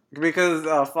 Yeah, because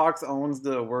Fox owns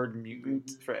the word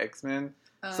mutant for X-Men.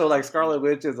 So, Oh. like, Scarlet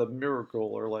Witch is a miracle,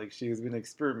 or, like, she's been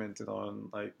experimented on.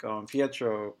 Like,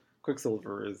 Pietro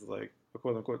Quicksilver is, like, a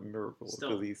quote-unquote miracle,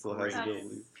 because he still has great.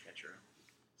 abilities. Pietro.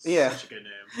 Yeah. Such a good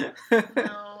name. No,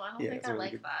 I don't Yeah, think it's I really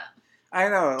like good. that. I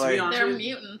know, To be like... honest- They're with-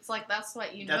 mutants, like that's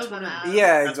what you know That's them one of- as.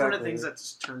 Yeah, That's one of the exactly. things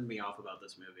that's turned me off about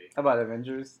this movie. About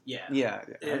Avengers? Yeah. Yeah.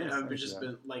 I've just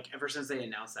been, like, ever since they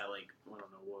announced that, like, I don't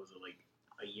know, what was it, like,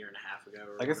 a year and a half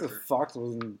ago or I guess if whatever. Fox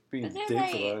wasn't being But then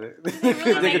dicks they- about it, but they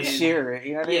really they could made- share it,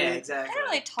 you know what I Yeah, mean? They exactly. don't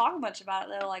really talk much about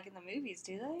it though, like in the movies,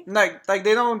 do they? Like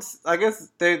they don't. I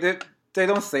guess they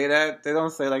don't say that. They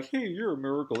don't say like, "Hey, you're a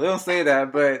miracle." They don't say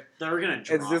that, but They were gonna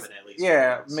drop it's just it at least.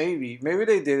 yeah, once. maybe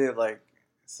they did it like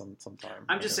sometime.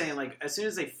 I'm just saying, like, as soon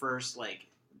as they first, like,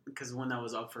 because when that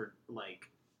was up for, like,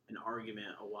 an argument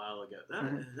a while ago, that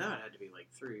had to be, like,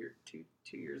 2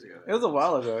 years ago. It was a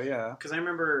while ago, yeah. Because I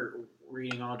remember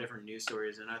reading all different news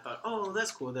stories, and I thought, oh,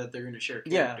 that's cool that they're going to share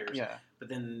Yeah, characters. yeah. But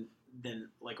then,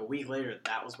 like, a week later,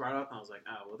 that was brought up, and I was like,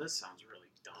 oh, well, this sounds really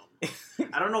dumb.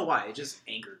 I don't know why. It just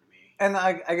angered me. And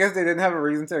I guess they didn't have a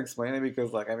reason to explain it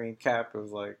because, like, I mean, Cap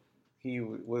was like he's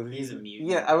a mutant.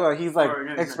 Yeah, well, he's like Or,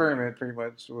 no, he's experiment pretty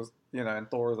much was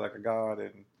and Thor's like a god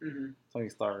and Mm-hmm. Tony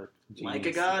Stark Like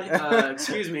a genius. god?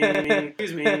 Excuse me.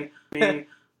 Excuse me. He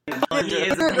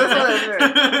is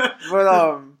That's what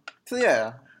I But so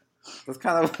yeah, that's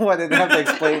kind of why they didn't have to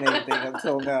explain anything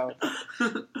until now.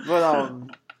 But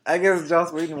I guess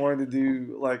Joss Whedon wanted to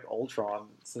do like Ultron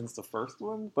since the first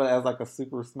one, but as like a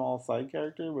super small side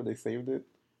character, but they saved it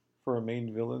for a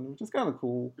main villain, which is kind of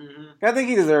cool. Mm-hmm. I think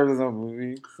he deserves his own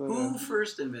movie. So, Who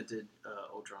first invented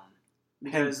Ultron?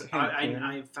 Because Hank Pym.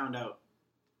 I found out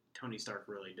Tony Stark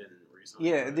really didn't recently.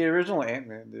 yeah, the original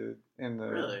Ant-Man did.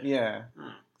 Really? Yeah.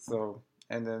 Huh. So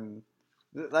and then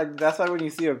like that's why when you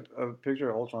see a picture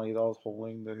of Ultron, he's always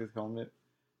holding his helmet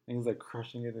and he's like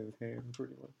crushing it in his hand,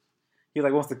 pretty much. He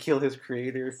like wants to kill his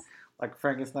creator, like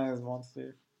Frankenstein's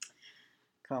monster,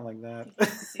 kind of like that. Did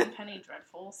you see Penny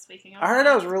Dreadful? Speaking of, I heard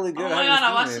that was really good. Oh my I god, I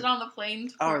haven't watched seen it on the plane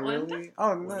to Oh Portland. really?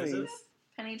 Oh What is nice. it?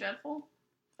 Penny Dreadful.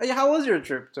 Oh, yeah, how was your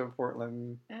trip to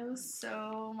Portland? It was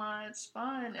so much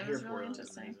fun. I It hear was really Portland's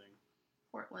interesting. amazing.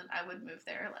 Portland, I would move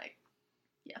there like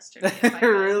yesterday. If I could.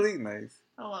 Really nice.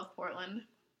 I love Portland,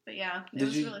 but yeah, it Did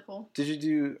was you- really cool. Did you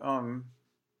do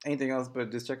anything else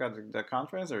but just check out the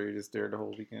conference, or were you just there the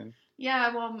whole weekend?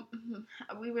 Yeah, well,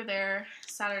 we were there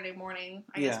Saturday morning.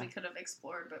 I guess Yeah. we could have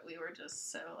explored, but we were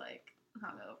just so like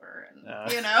hungover and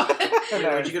Yeah. you know. Wait, No,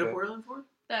 where'd you go to but- Portland for?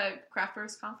 The Craft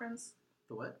Brewers Conference.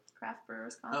 The what? Craft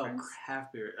Brewers Oh, Conference.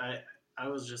 craft beer. I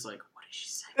was just like, what did she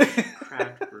say?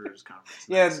 Craft Brewers Conference.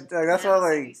 Yeah, Nice. that's Yeah, why it was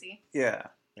like CBC. yeah.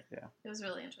 It was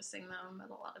really interesting though. Met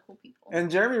a lot of cool people. And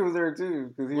Jeremy was there too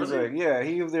because he was Was he? like, yeah,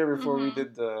 he was there before we Mhm.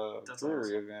 did the That's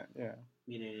brewery awesome. event. Yeah,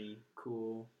 Meet any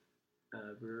cool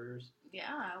brewers?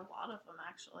 Yeah, a lot of them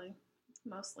actually.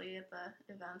 Mostly at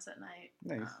the events at night.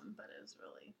 Nice. But it was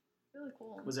really, really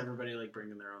cool. Was everybody like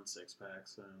bringing their own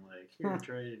 6-packs and like, here,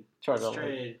 trade? Try Let's to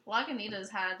trade. Lagunitas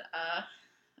had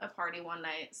a party one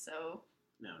night, so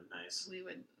No, nice. we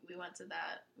went to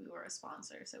that. We were a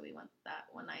sponsor, so we went that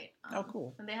one night. Oh,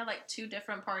 cool. And they had like two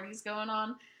different parties going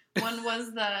on. One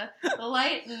was the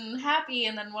light and happy,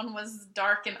 and then one was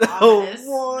dark and ominous.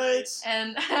 Nice.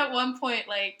 And at one point,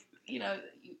 like, you know,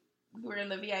 we were in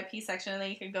the VIP section, and then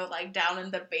you could go like down in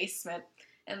the basement,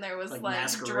 and there was Like like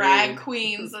Masquerade. drag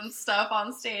queens and stuff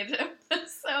on stage. It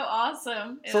was so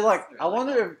awesome. It So was like, I really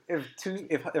wonder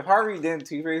if Harvey Dent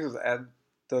Two-Face was at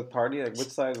the party, like which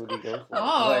side would he go for?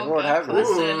 Oh, like, what good happened?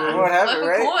 question. Ooh. What happened, Flip a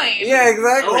right? coin. Yeah,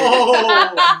 exactly.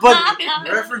 Oh,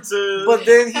 But references. but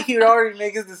then he would already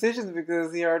make his decisions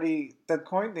because he already that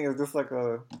coin thing is just like a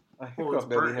oh, it's hiccup that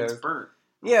burnt. he has. It's burnt.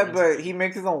 Yeah, Oh, but he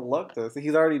makes his own luck though, so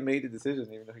he's already made the decision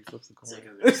even though he flips the It's coin. like,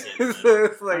 I'm gonna stand there. So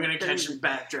it's like I'm gonna catch him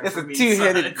backdraft. it's a from each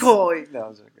two-headed side. coin. No,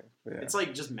 I'm joking. But yeah. It's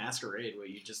like just Masquerade, what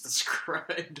you just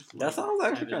described. That sounds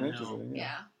actually Heaven kind of and hell. interesting.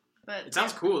 Yeah. But It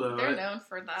sounds cool though. They're known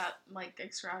for that, like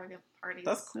extravagant parties.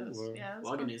 That's cool, though. Yeah,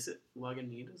 Lagunitas?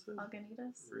 Lagunitas.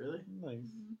 Really? Nice.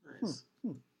 Nice.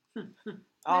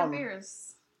 Their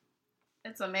beers.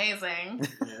 It's amazing.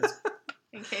 Yes.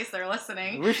 In case they're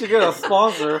listening. We should get a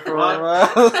sponsor for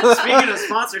Speaking of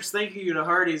sponsors, thank you to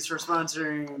Hardee's for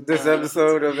sponsoring this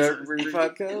episode of every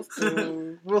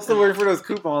podcast. We'll still wait for those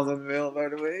coupons in the mail, by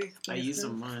the way. I used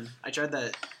them mine. I tried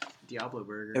that Diablo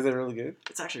burger. Is it really good?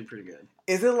 It's actually pretty good.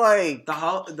 Is it like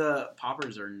The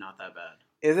poppers are not that bad.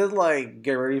 Is it like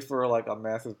get ready for like a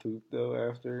massive poop though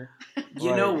after?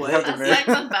 You know what? That's like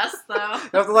the best though. You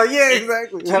have to like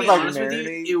exactly. To be honest with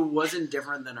you, it wasn't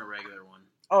different than a regular one.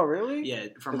 Oh really? Yeah,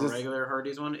 from a regular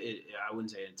Hardee's one, I wouldn't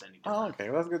say it's any different. Oh okay,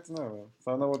 well, that's good to know.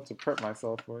 So I know what to prep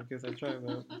myself for in case I try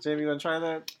that. Jamie, you gonna try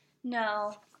that?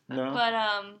 No. No. But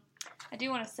I do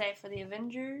want to say for the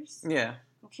Avengers, Yeah.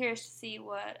 I'm curious to see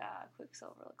what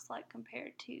Quicksilver looks like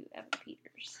compared to Evan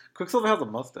Peters. Quicksilver has a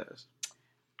mustache.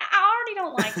 I already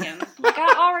don't like him. Like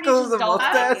I already Because just of the don't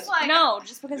like mustache? him. Like- No,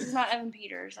 just because he's not Evan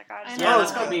Peters. Like I just Yeah, Oh.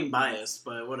 that's called being biased,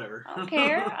 but whatever. I don't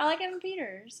care. I like Evan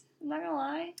Peters. I'm not gonna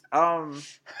lie.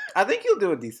 I think he'll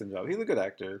do a decent job. He's a good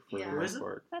actor for Yeah. the most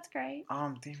part. That's great.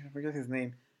 Damn, I forget his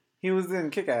name. He was in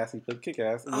Kick-Ass. He played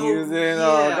Kick-Ass. And he Oh, was in yeah,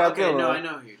 Godzilla. okay, no, I know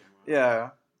who you're talking about. Yeah.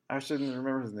 I shouldn't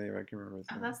remember his name. I can remember his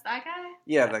Oh, name. that's that guy?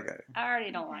 Yeah, that guy. I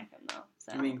already don't like him though.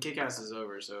 So. I mean, Kick-Ass is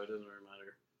over, so it doesn't really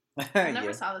matter. I never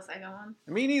Yeah. saw the second one.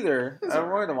 Me neither. It's I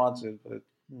alright. wanted to watch it, but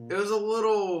It was a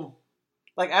little...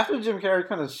 like after Jim Carrey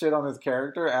kind of shit on his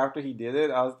character after he did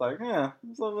it, I was like, yeah,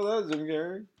 what's up with that, Jim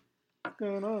Carrey? What's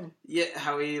going on? Yeah,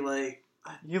 how he, like...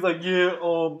 He's like, yeah,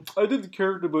 I did the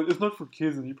character, but it's not for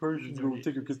kids, and you probably shouldn't go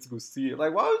take your kids to go see it.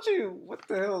 Like, why would you? What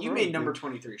the hell? is You wrong made with number you?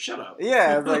 23. Shut up.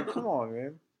 Yeah, it's like, come on,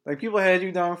 man. Like people had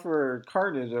you down for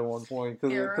Carnage at one point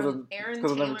because Aaron of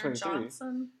Taylor number 23.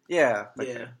 Johnson. Yeah, that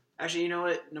Yeah. guy. Actually, you know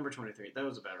what? Number 23. That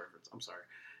was a bad reference. I'm sorry.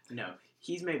 No.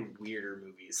 He's made weirder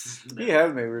movies. He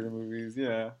has made weird movies.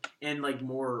 Yeah, And, like,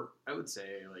 more, I would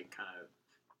say, like, kind of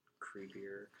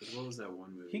creepier. Because what was that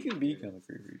one movie? he can be kind of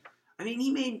creepy. I mean,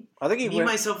 he made I think he Me, went.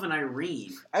 Myself, and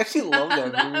Irene. I actually love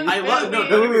that That movie. I love... No, movie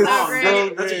don't get me is wrong.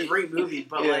 great. That's a great movie.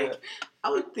 But, Yeah. like, I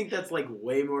would think that's, like,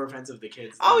 way more offensive to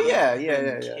kids. Oh, than- yeah,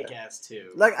 than yeah. Kick-Ass,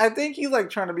 too. Like I think he's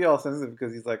like trying to be all sensitive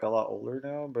because he's like a lot older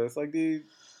now. But it's like, dude,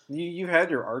 you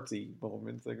had your artsy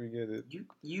moments. Like we get it.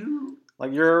 You...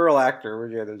 Like you're a real actor.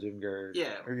 We get it, Jim Carrey. Yeah,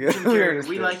 We get Jim it. We Carrey, we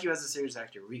understand. like you as a serious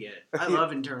actor. We get it. I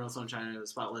love Internal Sunshine of the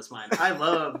Spotless Mind. I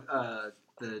love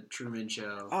the Truman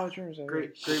Show. Oh, Truman Show.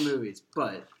 Great movies.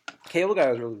 But Cable Guy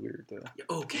was really weird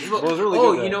though. Cable. It was really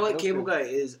oh, good, you though. know It what? was Cable good. Guy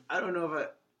is. I don't know if I.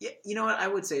 Yeah, you know what? I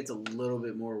would say it's a little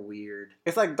bit more weird.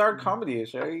 It's like dark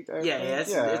comedy-ish, right? I Yeah,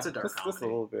 think. it's a dark Just a comedy.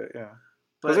 little bit, yeah.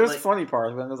 But But there's like, funny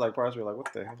parts, but then there's like parts where you're like,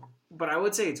 what the hell? But I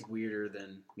would say it's weirder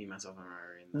than Me, Myself, and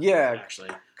Irene. Yeah.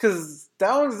 actually. Because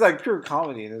that one's like pure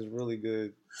comedy and it's really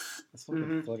good. It's fucking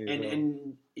Mhm. funny. as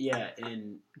well.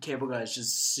 And Cable Guy is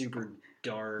just super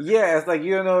dark. Yeah, it's like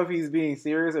you don't know if he's being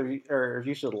serious or if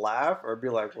you should laugh or be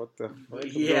like, what the fuck?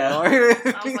 is Yeah. going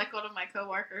on? Sounds like one of my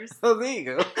coworkers. Oh, there you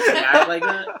go. They act like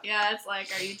that. Yeah, it's like,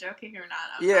 are you joking or not?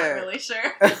 I'm Yeah. not really sure.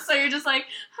 So you're just like,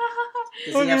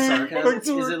 Does he have Okay, sarcasm? back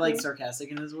to Is it like work. sarcastic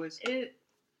in his voice?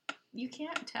 you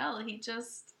can't tell. He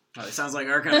just. Oh, it sounds like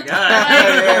our kind of yeah,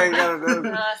 guy. you gotta know.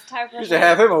 It's the type of You person should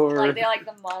have him over. like they like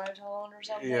the monotone or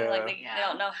something. Yeah. Like they Yeah.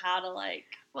 don't know how to like.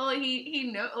 Well,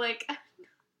 he know like.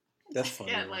 That's I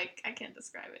funny. can't I can't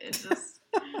describe it. It's just.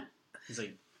 He's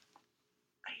like,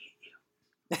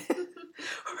 I hate you.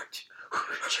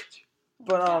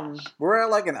 But we're at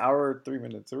like an hour 3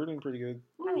 minutes, so we're doing pretty good.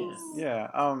 Nice. Yeah.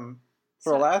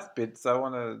 For the last bits, I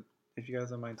want to, if you guys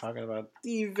don't mind talking about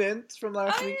the event from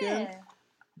last Oh, weekend, yeah.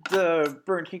 the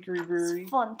Burnt Hickory Brewery.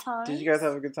 It's fun time. Did you guys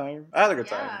have a good time? I had a good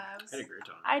time. Yeah, it I had a great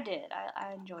time. I did.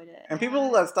 I enjoyed it. And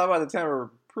people that stopped by the tent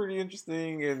were pretty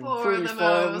interesting and For pretty the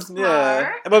fun. most Yeah,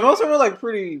 part. but most of them were like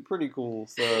pretty cool.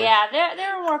 So Yeah,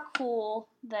 they're more cool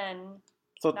than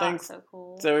So not thanks so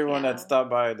cool. to everyone Yeah. that stopped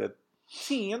by the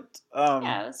tent.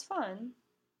 Yeah, it was fun.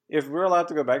 If we're allowed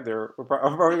to go back there, I'm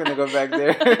probably gonna go back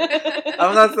there.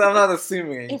 I'm not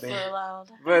assuming If anything. we're allowed.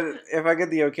 But if I get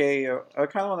the okay, I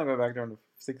kind of want to go back there on the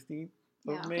 16th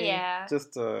of Yeah. May. Yeah.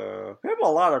 Just we have a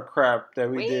lot of crap that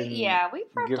we didn't. we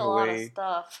prepped give a lot away. of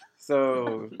stuff.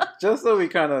 So just so we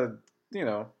kind of,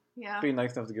 Yeah. be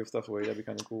nice enough to give stuff away. That'd be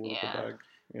kind of cool. Yeah. To put back.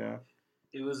 Yeah.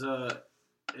 It was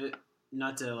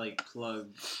not to like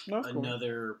plug No, it's cool.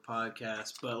 another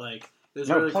podcast, but like it was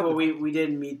No, really plug cool. it. We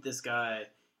did meet this guy.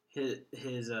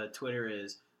 His Twitter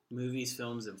is Movies,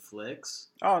 Films, and Flicks,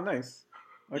 Oh, nice.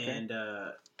 Okay. and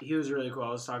he was really cool. I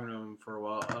was talking to him for a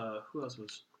while. Who else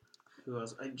was? who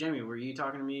else? Jamie, were you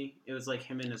talking to me? It was like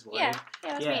him and his wife. Yeah,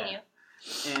 that's me and you.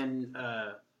 And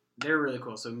they're really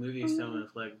cool. So Movie Stone and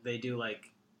Flick, they do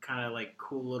like kind of like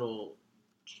cool little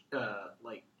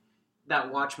like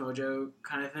that Watch Mojo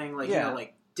kind of thing. Like you know,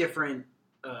 like different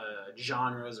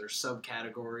genres or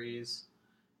subcategories,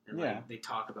 and like they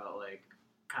talk about like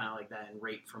kind of like that and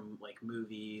rate from like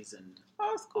movies and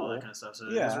that's cool. all that kind of stuff. So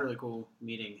it was really cool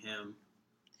meeting him.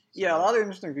 So, a lot of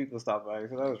interesting people stopped by,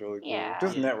 so that was really cool. Yeah.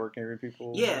 Just networking with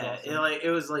people. Yeah, awesome. it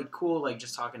was like cool, like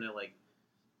just talking to like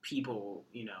people,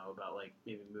 you know, about like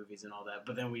maybe movies and all that.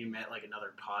 But then we met like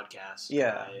another podcast.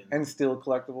 Yeah, and Still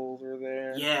Collectibles were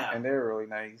there. Yeah, and they were really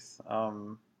nice.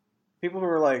 People who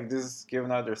were like just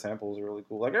giving out their samples were really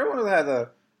cool. Like everyone had a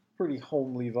pretty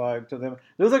homely vibe to them.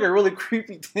 There was like a really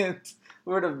creepy tent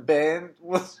where the band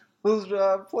was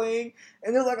playing,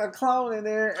 and there was like a clown in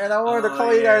there, and I wanted to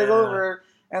call you guys over.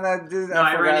 And I just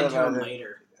I forgot ran into about him it.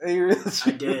 later.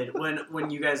 I did when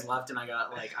you guys left and I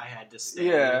got like I had to stay.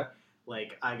 Yeah.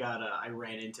 Like I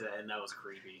ran into that and that was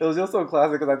creepy. It was just so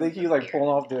classic because I think he like pulling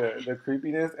off the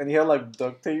creepiness and he had like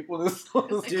duct tape on his.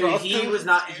 Dude, he was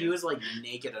not. He was like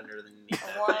naked underneath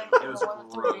that thing. It was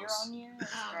gross. On you.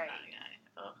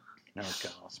 Oh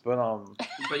gosh,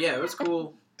 but yeah, it was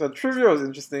cool. The trivia was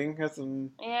interesting. Had some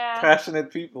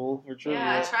passionate people for trivia.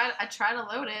 Yeah, I tried to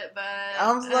load it, but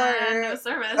I'm sorry, no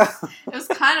service. It was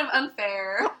kind of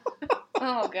unfair.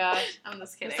 Oh gosh, I'm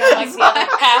just kidding. Sound like the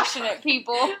other passionate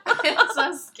people.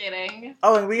 Just kidding.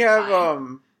 Oh, and we have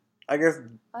I guess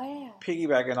Oh, yeah.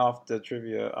 piggybacking off the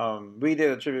trivia. We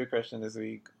did a trivia question this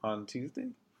week on Tuesday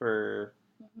for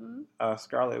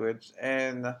Scarlet Witch,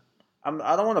 and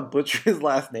I don't want to butcher his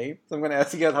last name, so I'm going to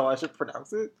ask you guys how I should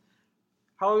pronounce it.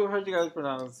 How did you guys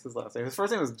pronounce his last name? His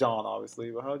first name was John, obviously,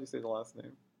 but how did you say the last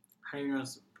name? How do you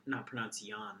not pronounce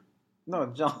Jan? No,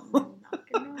 John.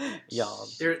 Jan.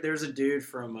 There's a dude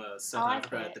from South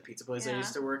Africa at the pizza place I Yeah.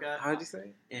 used to work at. How did you say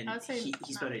it? And I would say he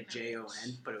spelled it Jon,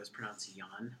 but it was pronounced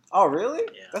Jan. Oh, really?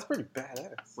 Yeah. That's pretty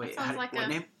badass. Wait, That sounds like what a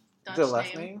name? Dutch The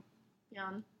last name?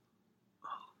 Jan.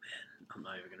 I'm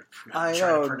not even gonna I try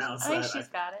know. to pronounce I think that. she's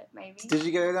got it, maybe. Did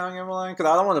you get it down, Emmeline? Because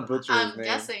I don't want to butcher his I'm name.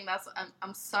 guessing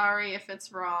I'm sorry if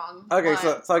it's wrong. Okay,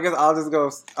 but, so I guess I'll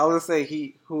just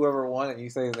say whoever won it, you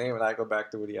say his name, and I go back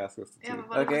to what he asked us to yeah, do. but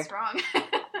what Okay? if it's wrong?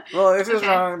 Well, if it's Okay.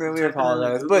 wrong, then we Type it in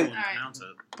apologize. Google But and pronounce it.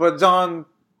 But John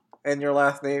and your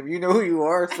last name, you know who you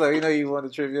are, so you know you won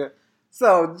the trivia.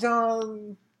 So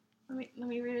John, Let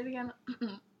me read it again.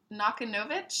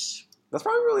 Nakanovich. that's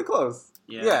probably really close.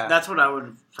 Yeah, that's what I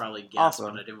would probably guess, Awesome.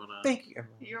 but I didn't want to. Thank you,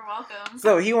 Emmeline. You're welcome.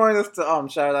 So he wanted us to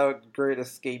shout out Great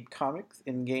Escape Comics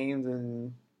in games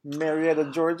in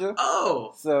Marietta, Georgia.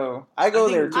 Oh, So I go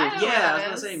think- there too. I know Yeah, where I was that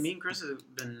gonna is. say, me and Chris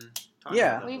have been talking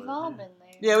Yeah. about We've that. all been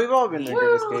there. Yeah, we've all been to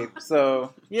Great Woo! Escape.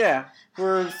 So yeah,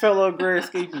 we're fellow Great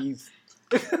Escapees.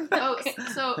 Oh,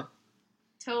 so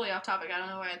totally off topic. I don't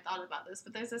know why I thought about this,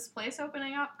 but there's this place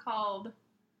opening up called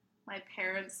My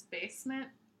Parents' Basement.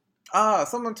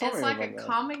 Someone told It's me like about a that.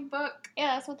 comic book.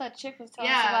 Yeah, that's what that chick was telling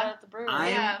Yeah. us about at the brewery. I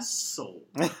Yeah. am sold.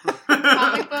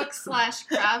 Comic book /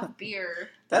 craft beer.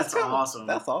 That's kinda- awesome.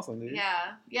 That's awesome, dude.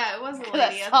 Yeah, it was a That's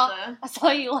lady at all- the. I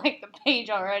saw you like the page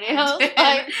already. I was did.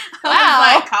 like, I wow.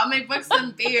 was like, comic books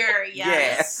and beer,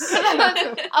 yes.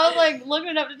 I was like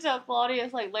looking it up to tell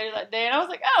Claudius like later that day, and I was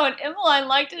like, oh, and Emmeline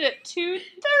liked it at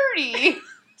 2:30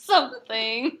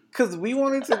 something. Because we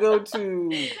wanted to go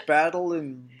to Battle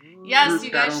and Yes, Group you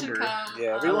guys Battle should Brew. come.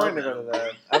 Yeah, we I wanted to love go to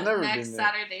that. I've never next been there.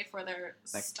 Saturday for their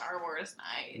Next- Star Wars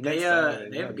night. Next They Saturday,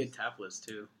 they have a nice. good tap list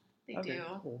too. They Okay, do.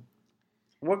 cool.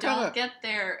 What Don't kind of get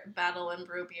their Battle and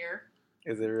Brew beer.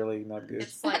 is it? Really not good?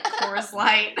 It's like Coors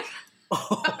Light.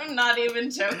 I'm not even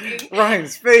joking.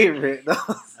 Ryan's favorite.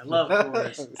 I love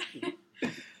Coors.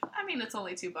 I mean, it's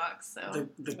only $2, so.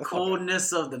 The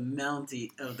coldness of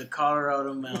the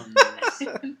Colorado mountains.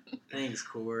 Thanks,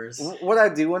 Coors. What I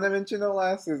do want to mention though,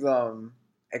 last is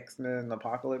X-Men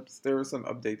Apocalypse. There were some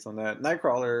updates on that.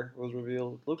 Nightcrawler was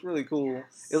revealed. Looked really cool.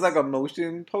 Yes. It was like a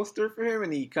motion poster for him,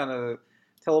 and he kind of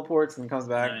teleports and comes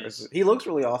back. Nice. He looks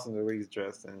really awesome the way he's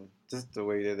dressed and just the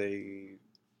way that they.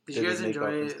 Did did you guys his makeup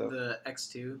enjoy and stuff. the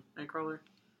X2 Nightcrawler?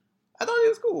 I thought he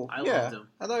was cool. I yeah, loved him.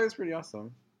 I thought he was pretty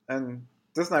awesome. And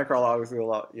this Nightcrawler obviously a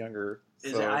lot younger.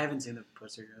 Is so, it? I haven't seen the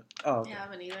poster yet. Oh, okay. Yeah, I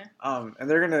haven't either. And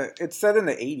they're gonna. It's set in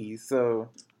the '80s, so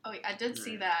Oh, I did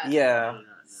see that. yeah. I did not know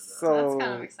that. So That's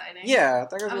kind of exciting. yeah,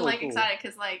 that was I'm really like cool. excited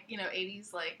because, like,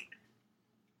 80s, like,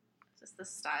 just the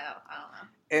style. I don't know.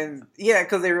 And yeah,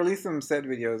 because they released some set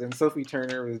videos, and Sophie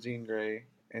Turner was Jean Grey,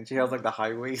 and she has like the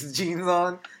high waist jeans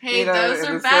on. Hey, you know, those in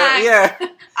are the set. back. Yeah.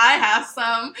 I have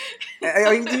some.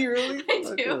 Oh, do you really? I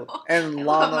Oh, do. cool. And I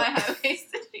love my Lana.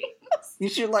 high-waisted jeans. You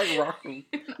should like rock them.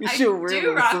 You I should wear do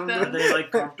them. rock someday. them. Are they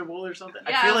like comfortable or something?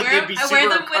 Yeah, I feel like they'd be I super wear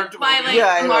them with uncomfortable. my like Yeah,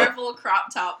 I know. Marvel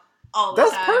crop top all the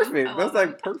That's time. perfect. I That's love like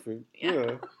them. perfect. Yeah.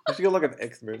 Yeah. You should go like an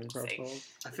X-Men crop Sick. top.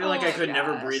 I feel like Oh I could my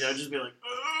never gosh. breathe. I'd just be like,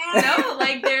 No,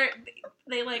 like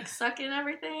they like suck in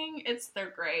everything. They're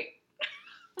great.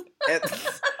 And,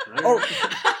 oh,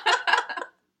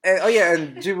 oh yeah,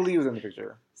 and Jubilee was in the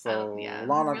picture. So Oh, yeah, I'm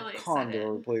Lana really Condor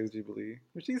excited. plays Jubilee,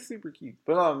 which is super cute.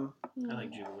 But I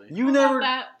like Jubilee. you I never love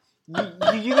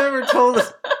that. you never told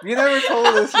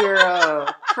us your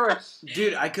crush.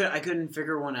 Dude, I couldn't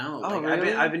figure one out. Oh, Like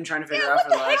really? I've been trying to figure Yeah, out what for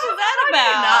the the heck last. is that I did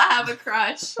about? not have a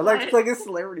crush. Like his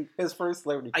celebrity, his first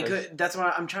celebrity I crush. could. That's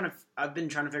why I've been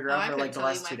trying to figure Oh, out I for could like the tell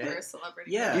last you 2 my days. first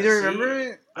celebrity Yeah. crush. You don't see? remember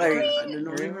it? I don't Really?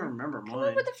 even remember Come up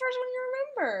mine. with the first one you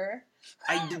remember.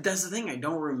 That's the thing. I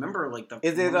don't remember like the.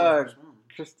 Is it, one of the first one.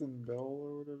 Kristen Bell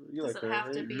or whatever. You Does like it her, have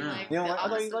right? to be No. like You don't the like- I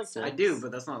thought you opposite liked her. I sex? do,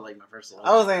 but that's not like my first.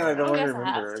 I was saying I like the don't one you guess it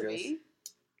remember. has I to guess.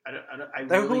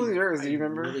 be. Who's yours? Do you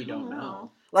remember? I really don't Oh,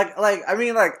 know. Like I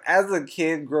mean, like as a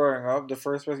kid growing up, the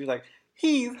first person you're like,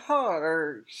 he's hot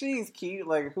or she's cute.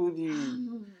 Like who do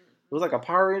you? It was like a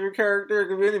Power Ranger character. It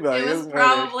could be anybody. It was doesn't matter.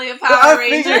 probably a I Power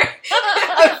figured- Ranger.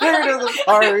 I figured it was a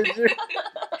Power Ranger.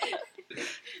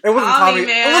 It wasn't Tommy, Tommy.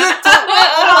 man. It wasn't Tommy.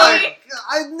 Oh Tommy. my God,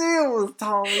 I knew it was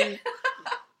Tommy.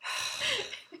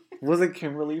 Was it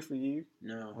Kimberly for you?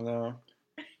 No. No.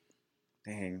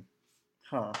 Dang.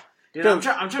 Huh. Dude, I'm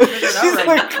trying to figure it out She's right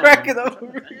like now. cracking I'm up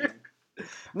trying to over think. here.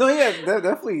 No, yeah,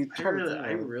 definitely. I try to really, do I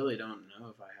that. really don't know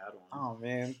if I had one. Oh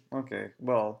man. Okay.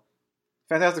 Well,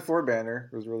 Fantastic Four banner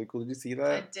was really cool. Did you see I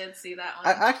that? did see that one.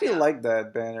 I actually Yeah. like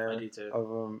that banner. I do too.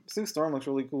 Of Sue Storm looks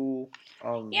really cool.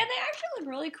 Yeah, they actually look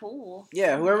really cool.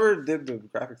 Yeah, whoever did the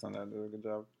graphics on that did a good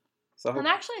job. So I hope- I'm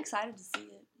actually excited to see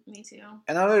it. Me too.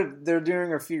 and now they're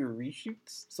doing a few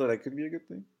reshoots, so that could be a good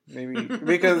thing. Maybe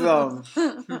because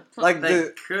like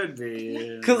That could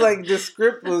be. because like the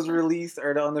script was released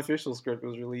or the unofficial script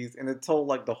was released and it told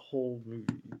like the whole movie.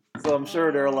 So I'm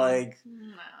sure they're like,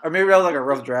 No. or maybe that was like a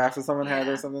rough draft that someone had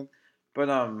Yeah. or something. But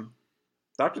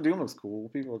Doctor Doom looks cool.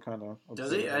 People are kind of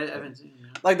Does he? I haven't seen him.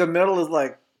 like the metal is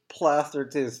like plastered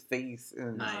to his face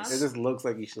and Nice. it just looks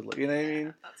like he should look. You know what I Yeah,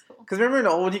 mean? that's cool. Because remember in the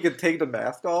old, he could take the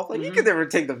mask off. Like, you Mhm. could never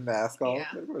take the mask off. Yeah.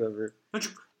 Like, whatever. Why don't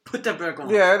you put that back on?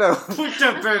 Yeah, I know. Put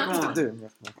that back on. Dude,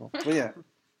 that's not cool. But yeah,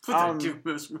 Put that dude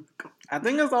back on. I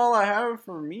think that's all I have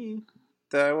for me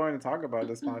that I wanted to talk about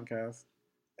this podcast.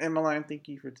 Emmeline, thank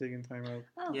you for taking time out.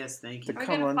 Oh. Yes, thank To you. Are we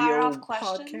come gonna on the fire old off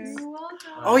questions? podcast. You're welcome.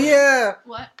 Oh, yeah!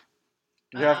 What?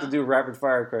 We have to do rapid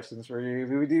fire questions for you.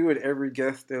 We do it every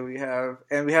guest that we have.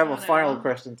 And we have Oh, a final no.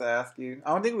 question to ask you. I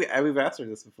don't think we've answered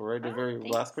this before, right? The I very don't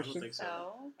think last I don't question. think so.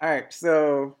 So, Alright,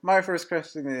 so my first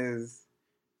question is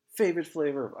favorite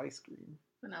flavor of ice cream?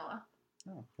 Vanilla.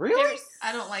 Oh, really?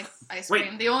 I don't like ice Wait.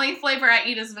 cream. The only flavor I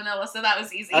eat is vanilla, so that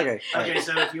was easy. Okay. Okay,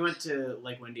 so if you went to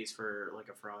like Wendy's for like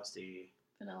a frosty,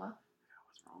 Vanilla.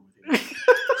 what's wrong with you?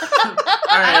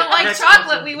 I don't like next chocolate.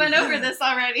 question. We went over this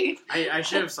already. I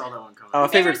should have saw that one coming.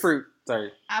 Favorite Favorite- fruit.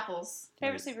 Sorry. Apples.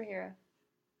 favorite superhero.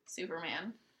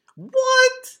 Superman.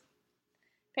 What?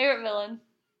 Favorite villain.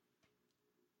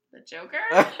 The Joker.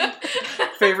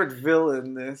 Favorite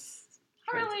villain this.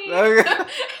 Harley. Okay.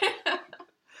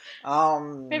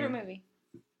 Favorite movie.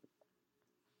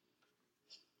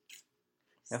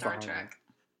 That's Star a hard Trek.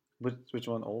 Which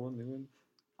one? Old one, new one?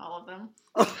 All of them.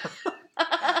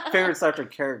 Favorite Star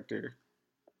Trek character.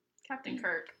 Captain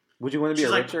Kirk. Would you want to be She's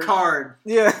a like Richard? card.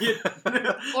 Yeah.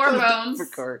 Or Bones.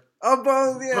 Picard. Oh,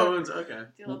 Bones. Yeah. Bones. Okay. Do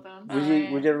you love Bones?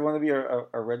 Would you ever want to be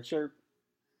a red shirt?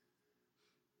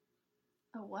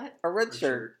 A what? A red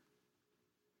shirt.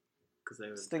 Because they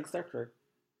would. Stink Star Trek.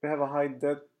 They have a high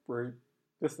death rate.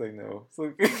 This thing no.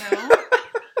 So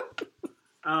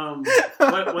No.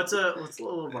 What's a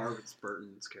little Robert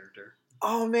Burton's character?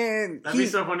 Oh man. That'd be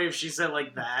so funny if she said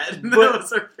like that. But- That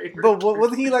was her favorite. But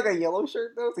wasn't he like a yellow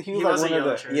shirt though? So he was He like was a one of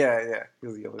yellow the. shirt. Yeah. He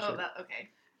was a yellow Oh, shirt. that okay.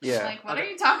 Yeah. Like, what Okay. are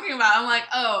you talking about? I'm like,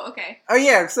 oh, okay. Oh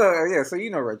yeah. So you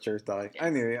know red shirts die. Yes.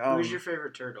 Anyway, Who's your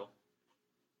favorite turtle?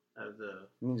 Of the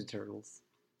Ninja Turtles.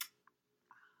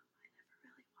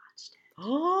 But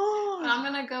Oh. I'm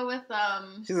gonna go with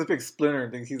She's a big splinter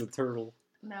and thinks he's a turtle.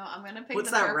 No, I'm gonna pick What's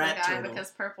the that purple rat guy turtle?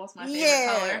 because purple's my favorite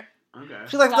Yeah. color. okay.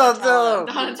 She's like Donatello.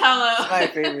 Donatello. Donatello. My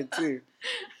favorite too.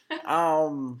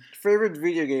 Favorite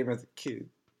video game as a kid.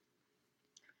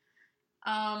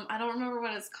 I don't remember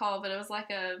what it's called, but it was like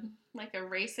a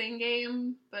racing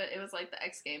game, but it was like the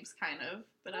X Games kind of.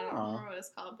 But I don't Aw. remember what it's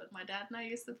called. But my dad and I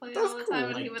used to play it That's all the cool. time,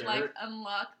 and Like he would dirt? like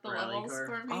unlock the Rally levels car?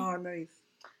 for me. Oh, nice.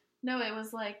 No, it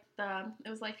was like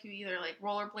you either like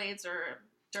rollerblades or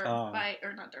dirt Oh. bike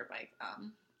or not dirt bike.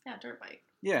 Yeah, dirt bike.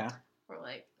 Yeah. or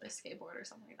like a skateboard or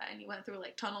something like that, and you went through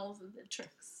like tunnels and did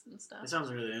tricks and stuff. It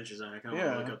sounds really interesting. I kind of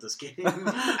Yeah. want to look up this game.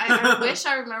 I wish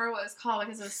I remember what it's called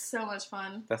because it was so much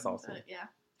fun. That's awesome. But, yeah.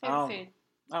 Favorite food.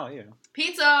 Oh yeah,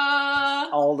 Pizza!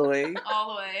 all the way.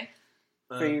 All the way.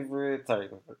 Favorite? Sorry.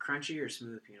 Crunchy or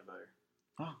smooth peanut butter?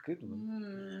 Oh, good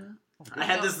one. I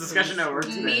had this discussion at work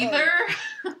today. Neither.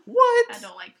 What? I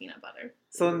don't like peanut butter.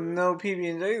 So no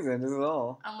PB&J's then, this is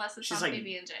all. Unless it's She's on like-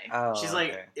 PB&J. Oh, She's like,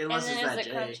 okay. unless And it's then that is it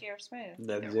J. crunchy or smooth?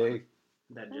 That Either J.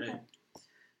 That J. Okay.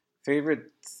 Favorite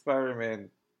Spider-Man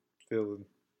villain?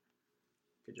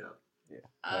 Good job. Yeah.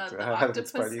 The I had a good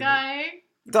octopus Spidey. guy.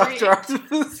 Dr. Great.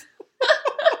 Octopus.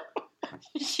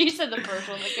 She said the first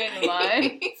one that came to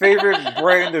mind. Favorite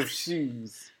brand of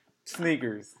shoes?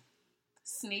 Sneakers.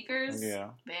 Sneakers. Yeah.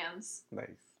 Vans. Nice.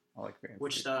 I like Vans.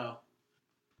 Which style?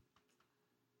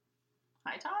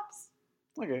 High tops.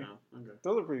 Okay. Oh, okay.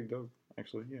 Those are pretty dope,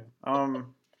 actually. Yeah.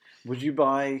 Would you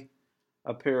buy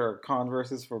a pair of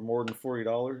Converses for more than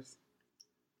 $40?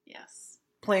 Yes.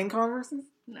 Plain Converses?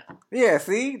 No. Yeah.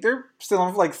 See, they're still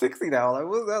on for like $60 now. Like,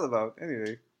 what's that about?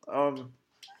 Anyway.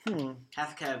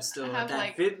 Half cab still I at have that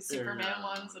like fit? Superman or,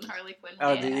 ones and Harley Quinn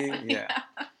Oh, ones. do you? Yeah.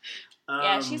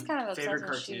 Yeah, she's kind of favorite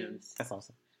obsessed with cartoon. shoes. That's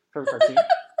awesome. Favorite cartoon?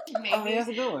 Maybe. Oh, yeah, that's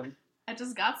a good one. I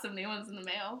just got some new ones in the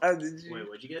mail. Did you? Wait,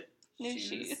 what'd you get? New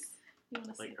shoes. You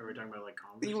wanna see Like, are we talking about like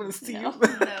Converse? You want to see No.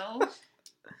 them? No.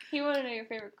 He wanted to know your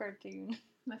favorite cartoon.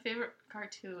 My favorite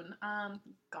cartoon,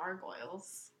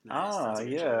 Gargoyles. Nice, that's a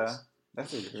good yeah. choice.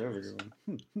 That's a good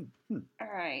one.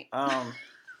 Alright. Alright,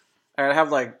 I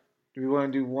have like, do we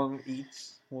want to do one each?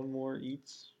 One more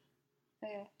each?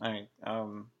 Okay. Alright,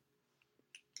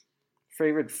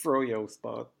 favorite Froyo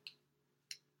spot?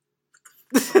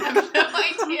 I have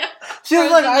no idea. She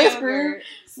has like Frozen ice cream, yogurt.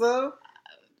 so.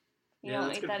 You Yeah, don't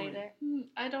that's a eat good that point. either?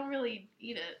 I don't really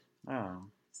eat it. Oh,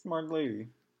 smart lady.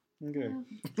 Okay.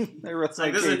 It's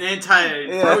like, this Okay. is an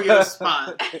anti-froyo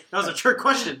spot. That was a trick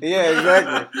question. Yeah,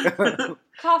 exactly.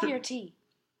 Coffee or tea?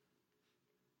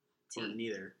 Or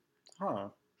neither. Huh.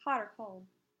 Hot or cold?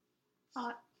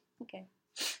 Hot. Okay.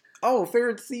 Oh,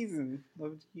 favorite season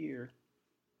of the year.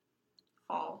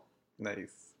 Fall.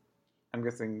 Nice. I'm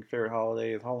guessing favorite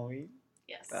holiday is Halloween.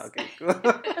 Yes. Okay, cool.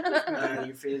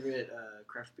 Your favorite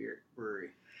craft beer brewery?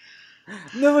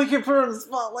 Nobody can put her on the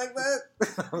spot like that.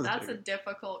 That's a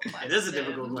difficult question. It is a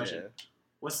difficult question. Yeah.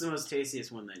 What's the most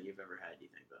tastiest one that you've ever had, do you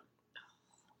think, though?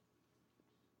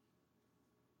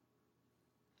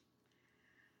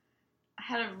 I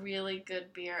had a really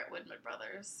good beer at Woodman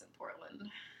Brothers in Portland.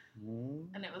 Mm.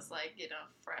 And it was like,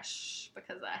 fresh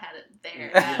because I had it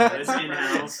there. Yeah, at it's Woodman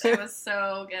in-house. Brothers. It was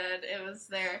so good. It was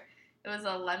there. It was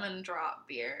a lemon drop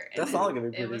beer. That and sounds like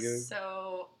it'd be it pretty was good.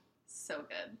 so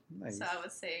good. Nice. So I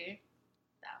would say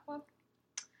that one.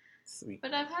 Sweet.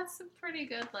 But I've had some pretty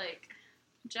good, like,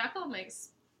 Jekyll makes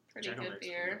pretty Jekyll good makes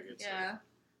beer. pretty good Yeah.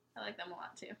 I like them a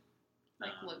lot too.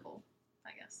 Like Um, local,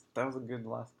 I guess. That was a good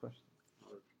last question.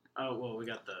 Oh, well, we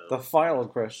got The final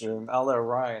question. I'll let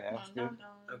Ryan ask it. Dun, dun,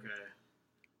 dun. Okay.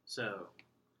 So,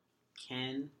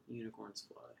 can unicorns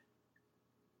fly?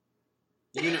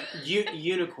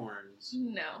 Unicorns.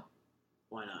 No,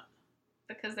 Why not?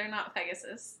 because they're not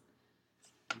Pegasus.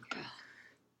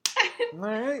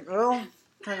 Alright, well,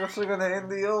 I guess we're going to end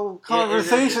the old Yeah,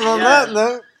 conversation yeah. on that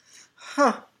note.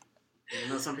 Huh. Even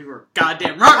though some people are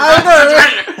goddamn wrong.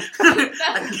 I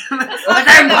That's Like, not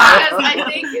I'm because black.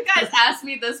 I think you guys asked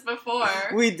me this before.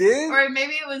 We did? Or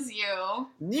maybe it was you.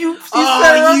 You set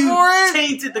Oh, up you for it?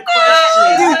 tainted the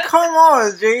question. Dude, come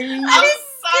on, Jamie. I'm I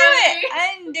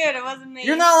sorry. didn't do it. It wasn't me.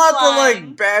 You're not allowed to, Lying.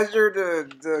 like, badger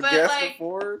the But, guest like,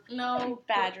 before. I No, don't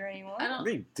badger anyone. I don't.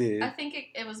 They did. I think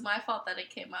it was my fault that it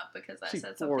came up because I She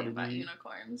said something forwarded about you.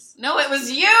 unicorns. No, it was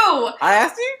you. I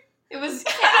asked you? It was.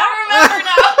 I don't remember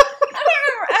now. I don't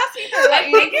remember asking for that.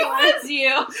 I think it was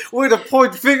you. Way to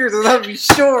point fingers and not be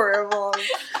sure, Emmeline.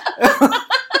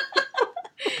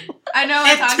 I know I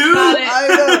And talked two? about it. I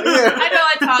know, yeah. I know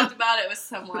I talked about it with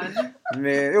someone.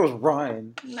 Man, it was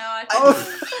Ryan. No, I Oh.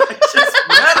 talked It just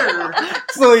better.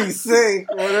 So you say,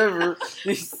 whatever.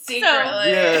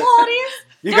 secretly. Yeah. Claudius,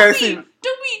 You don't guys be, seem,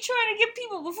 don't be trying to get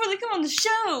people before they come on the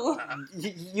show.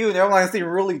 you and Emmeline seem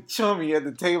really chummy at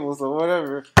the table, so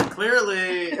whatever.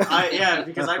 Clearly,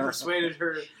 because I persuaded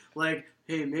her, like,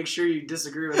 hey, make sure you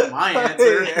disagree with my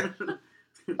answer.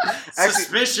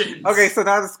 Suspicion. Okay, so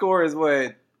now the score is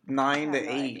what? 9 to I have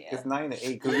no 8. idea. It's 9 to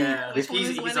 8. Cause Yeah, Which one he's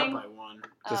is up winning? by one.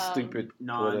 just stupid,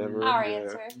 non- whatever. Our yeah.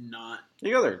 answer. Not.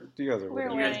 You guys are We're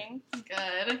whatever. winning.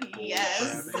 Good.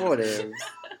 Yes. Whatever.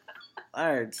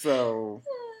 Alright, so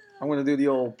I'm gonna do the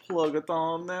old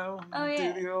plug-a-thon now. Oh,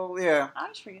 yeah. Do the old, yeah. I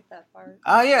always forget that part.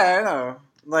 Oh, yeah, I know.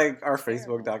 Like our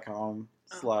Terrible. Facebook.com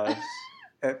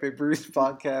 /Epic Brews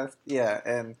Podcast. Yeah,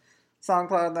 and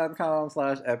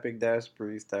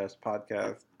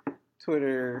SoundCloud.com/epic-brews-podcast.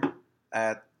 Twitter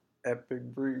 @Epic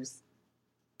Brews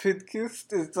Podcast.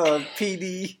 It's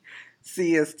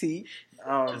PDCST.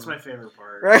 That's my favorite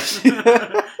part. Right?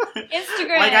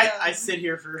 Instagram. Like I sit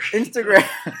here for Instagram.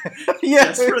 Yeah.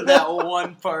 just for that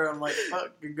one part. I'm like,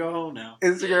 fuck, go home now.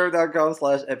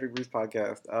 Instagram.com/Epic Brews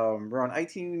Podcast. We're on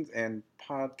iTunes and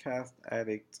Podcast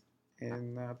Addict.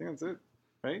 And I think that's it.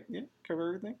 Right? Yeah? Cover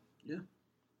everything? Yeah.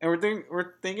 And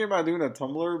we're thinking about doing a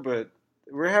Tumblr, but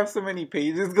we have so many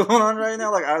pages going on right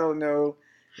now. Like, I don't know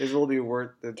if it'll be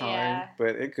worth the time. Yeah.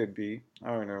 But it could be.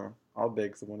 I don't know. I'll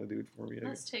beg someone to do it for me.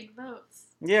 Let's take votes.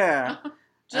 Yeah.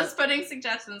 Just putting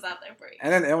suggestions out there for you.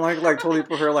 And then Emily like totally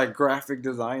put her like graphic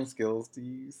design skills to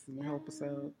use and help us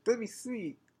out. That'd be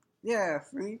sweet. Yeah,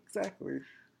 see? Exactly.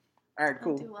 Alright, I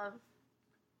cool. do love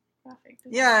graphic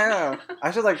design. Yeah.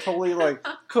 I should like totally like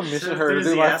commission So her to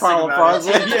do my enthusiastic final about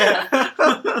it. project. Yeah.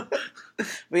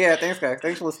 But yeah, thanks guys.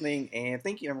 Thanks for listening, and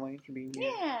thank you, Emily, for being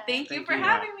here. Yeah. Thank you Thank for you.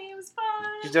 having me. It was fun.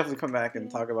 You should definitely come back and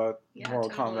Yeah. talk about Yeah, Mortal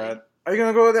totally. Kombat. Are you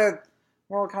gonna go to that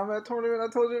Mortal Kombat tournament I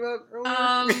told you about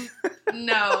earlier?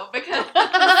 No, because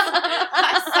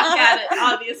I suck at it,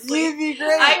 obviously. You'd be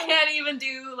great. I can't even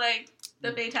do, like,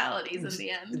 the fatalities in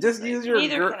the end. Just Like, use your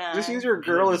Neither can I. just use your Neither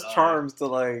girlish can I. charms to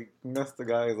like mess the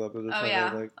guys up. Oh,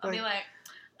 yeah. I'll be like,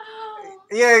 oh.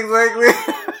 yeah, exactly.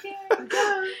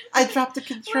 Oh, I dropped the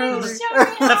controller. Wait, show me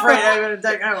how. That's right. I'm gonna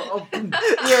attack. Oh,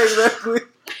 Yeah, exactly.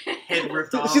 head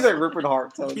ripped off. She's like ripping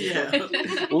hearts out. Yeah.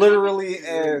 Literally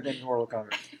and in Mortal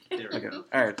Kombat. There we Okay. go.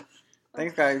 Alright.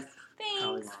 Thanks guys. Thanks.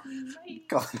 Calling Bye.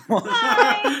 God.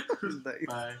 Bye. Nice.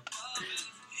 Bye.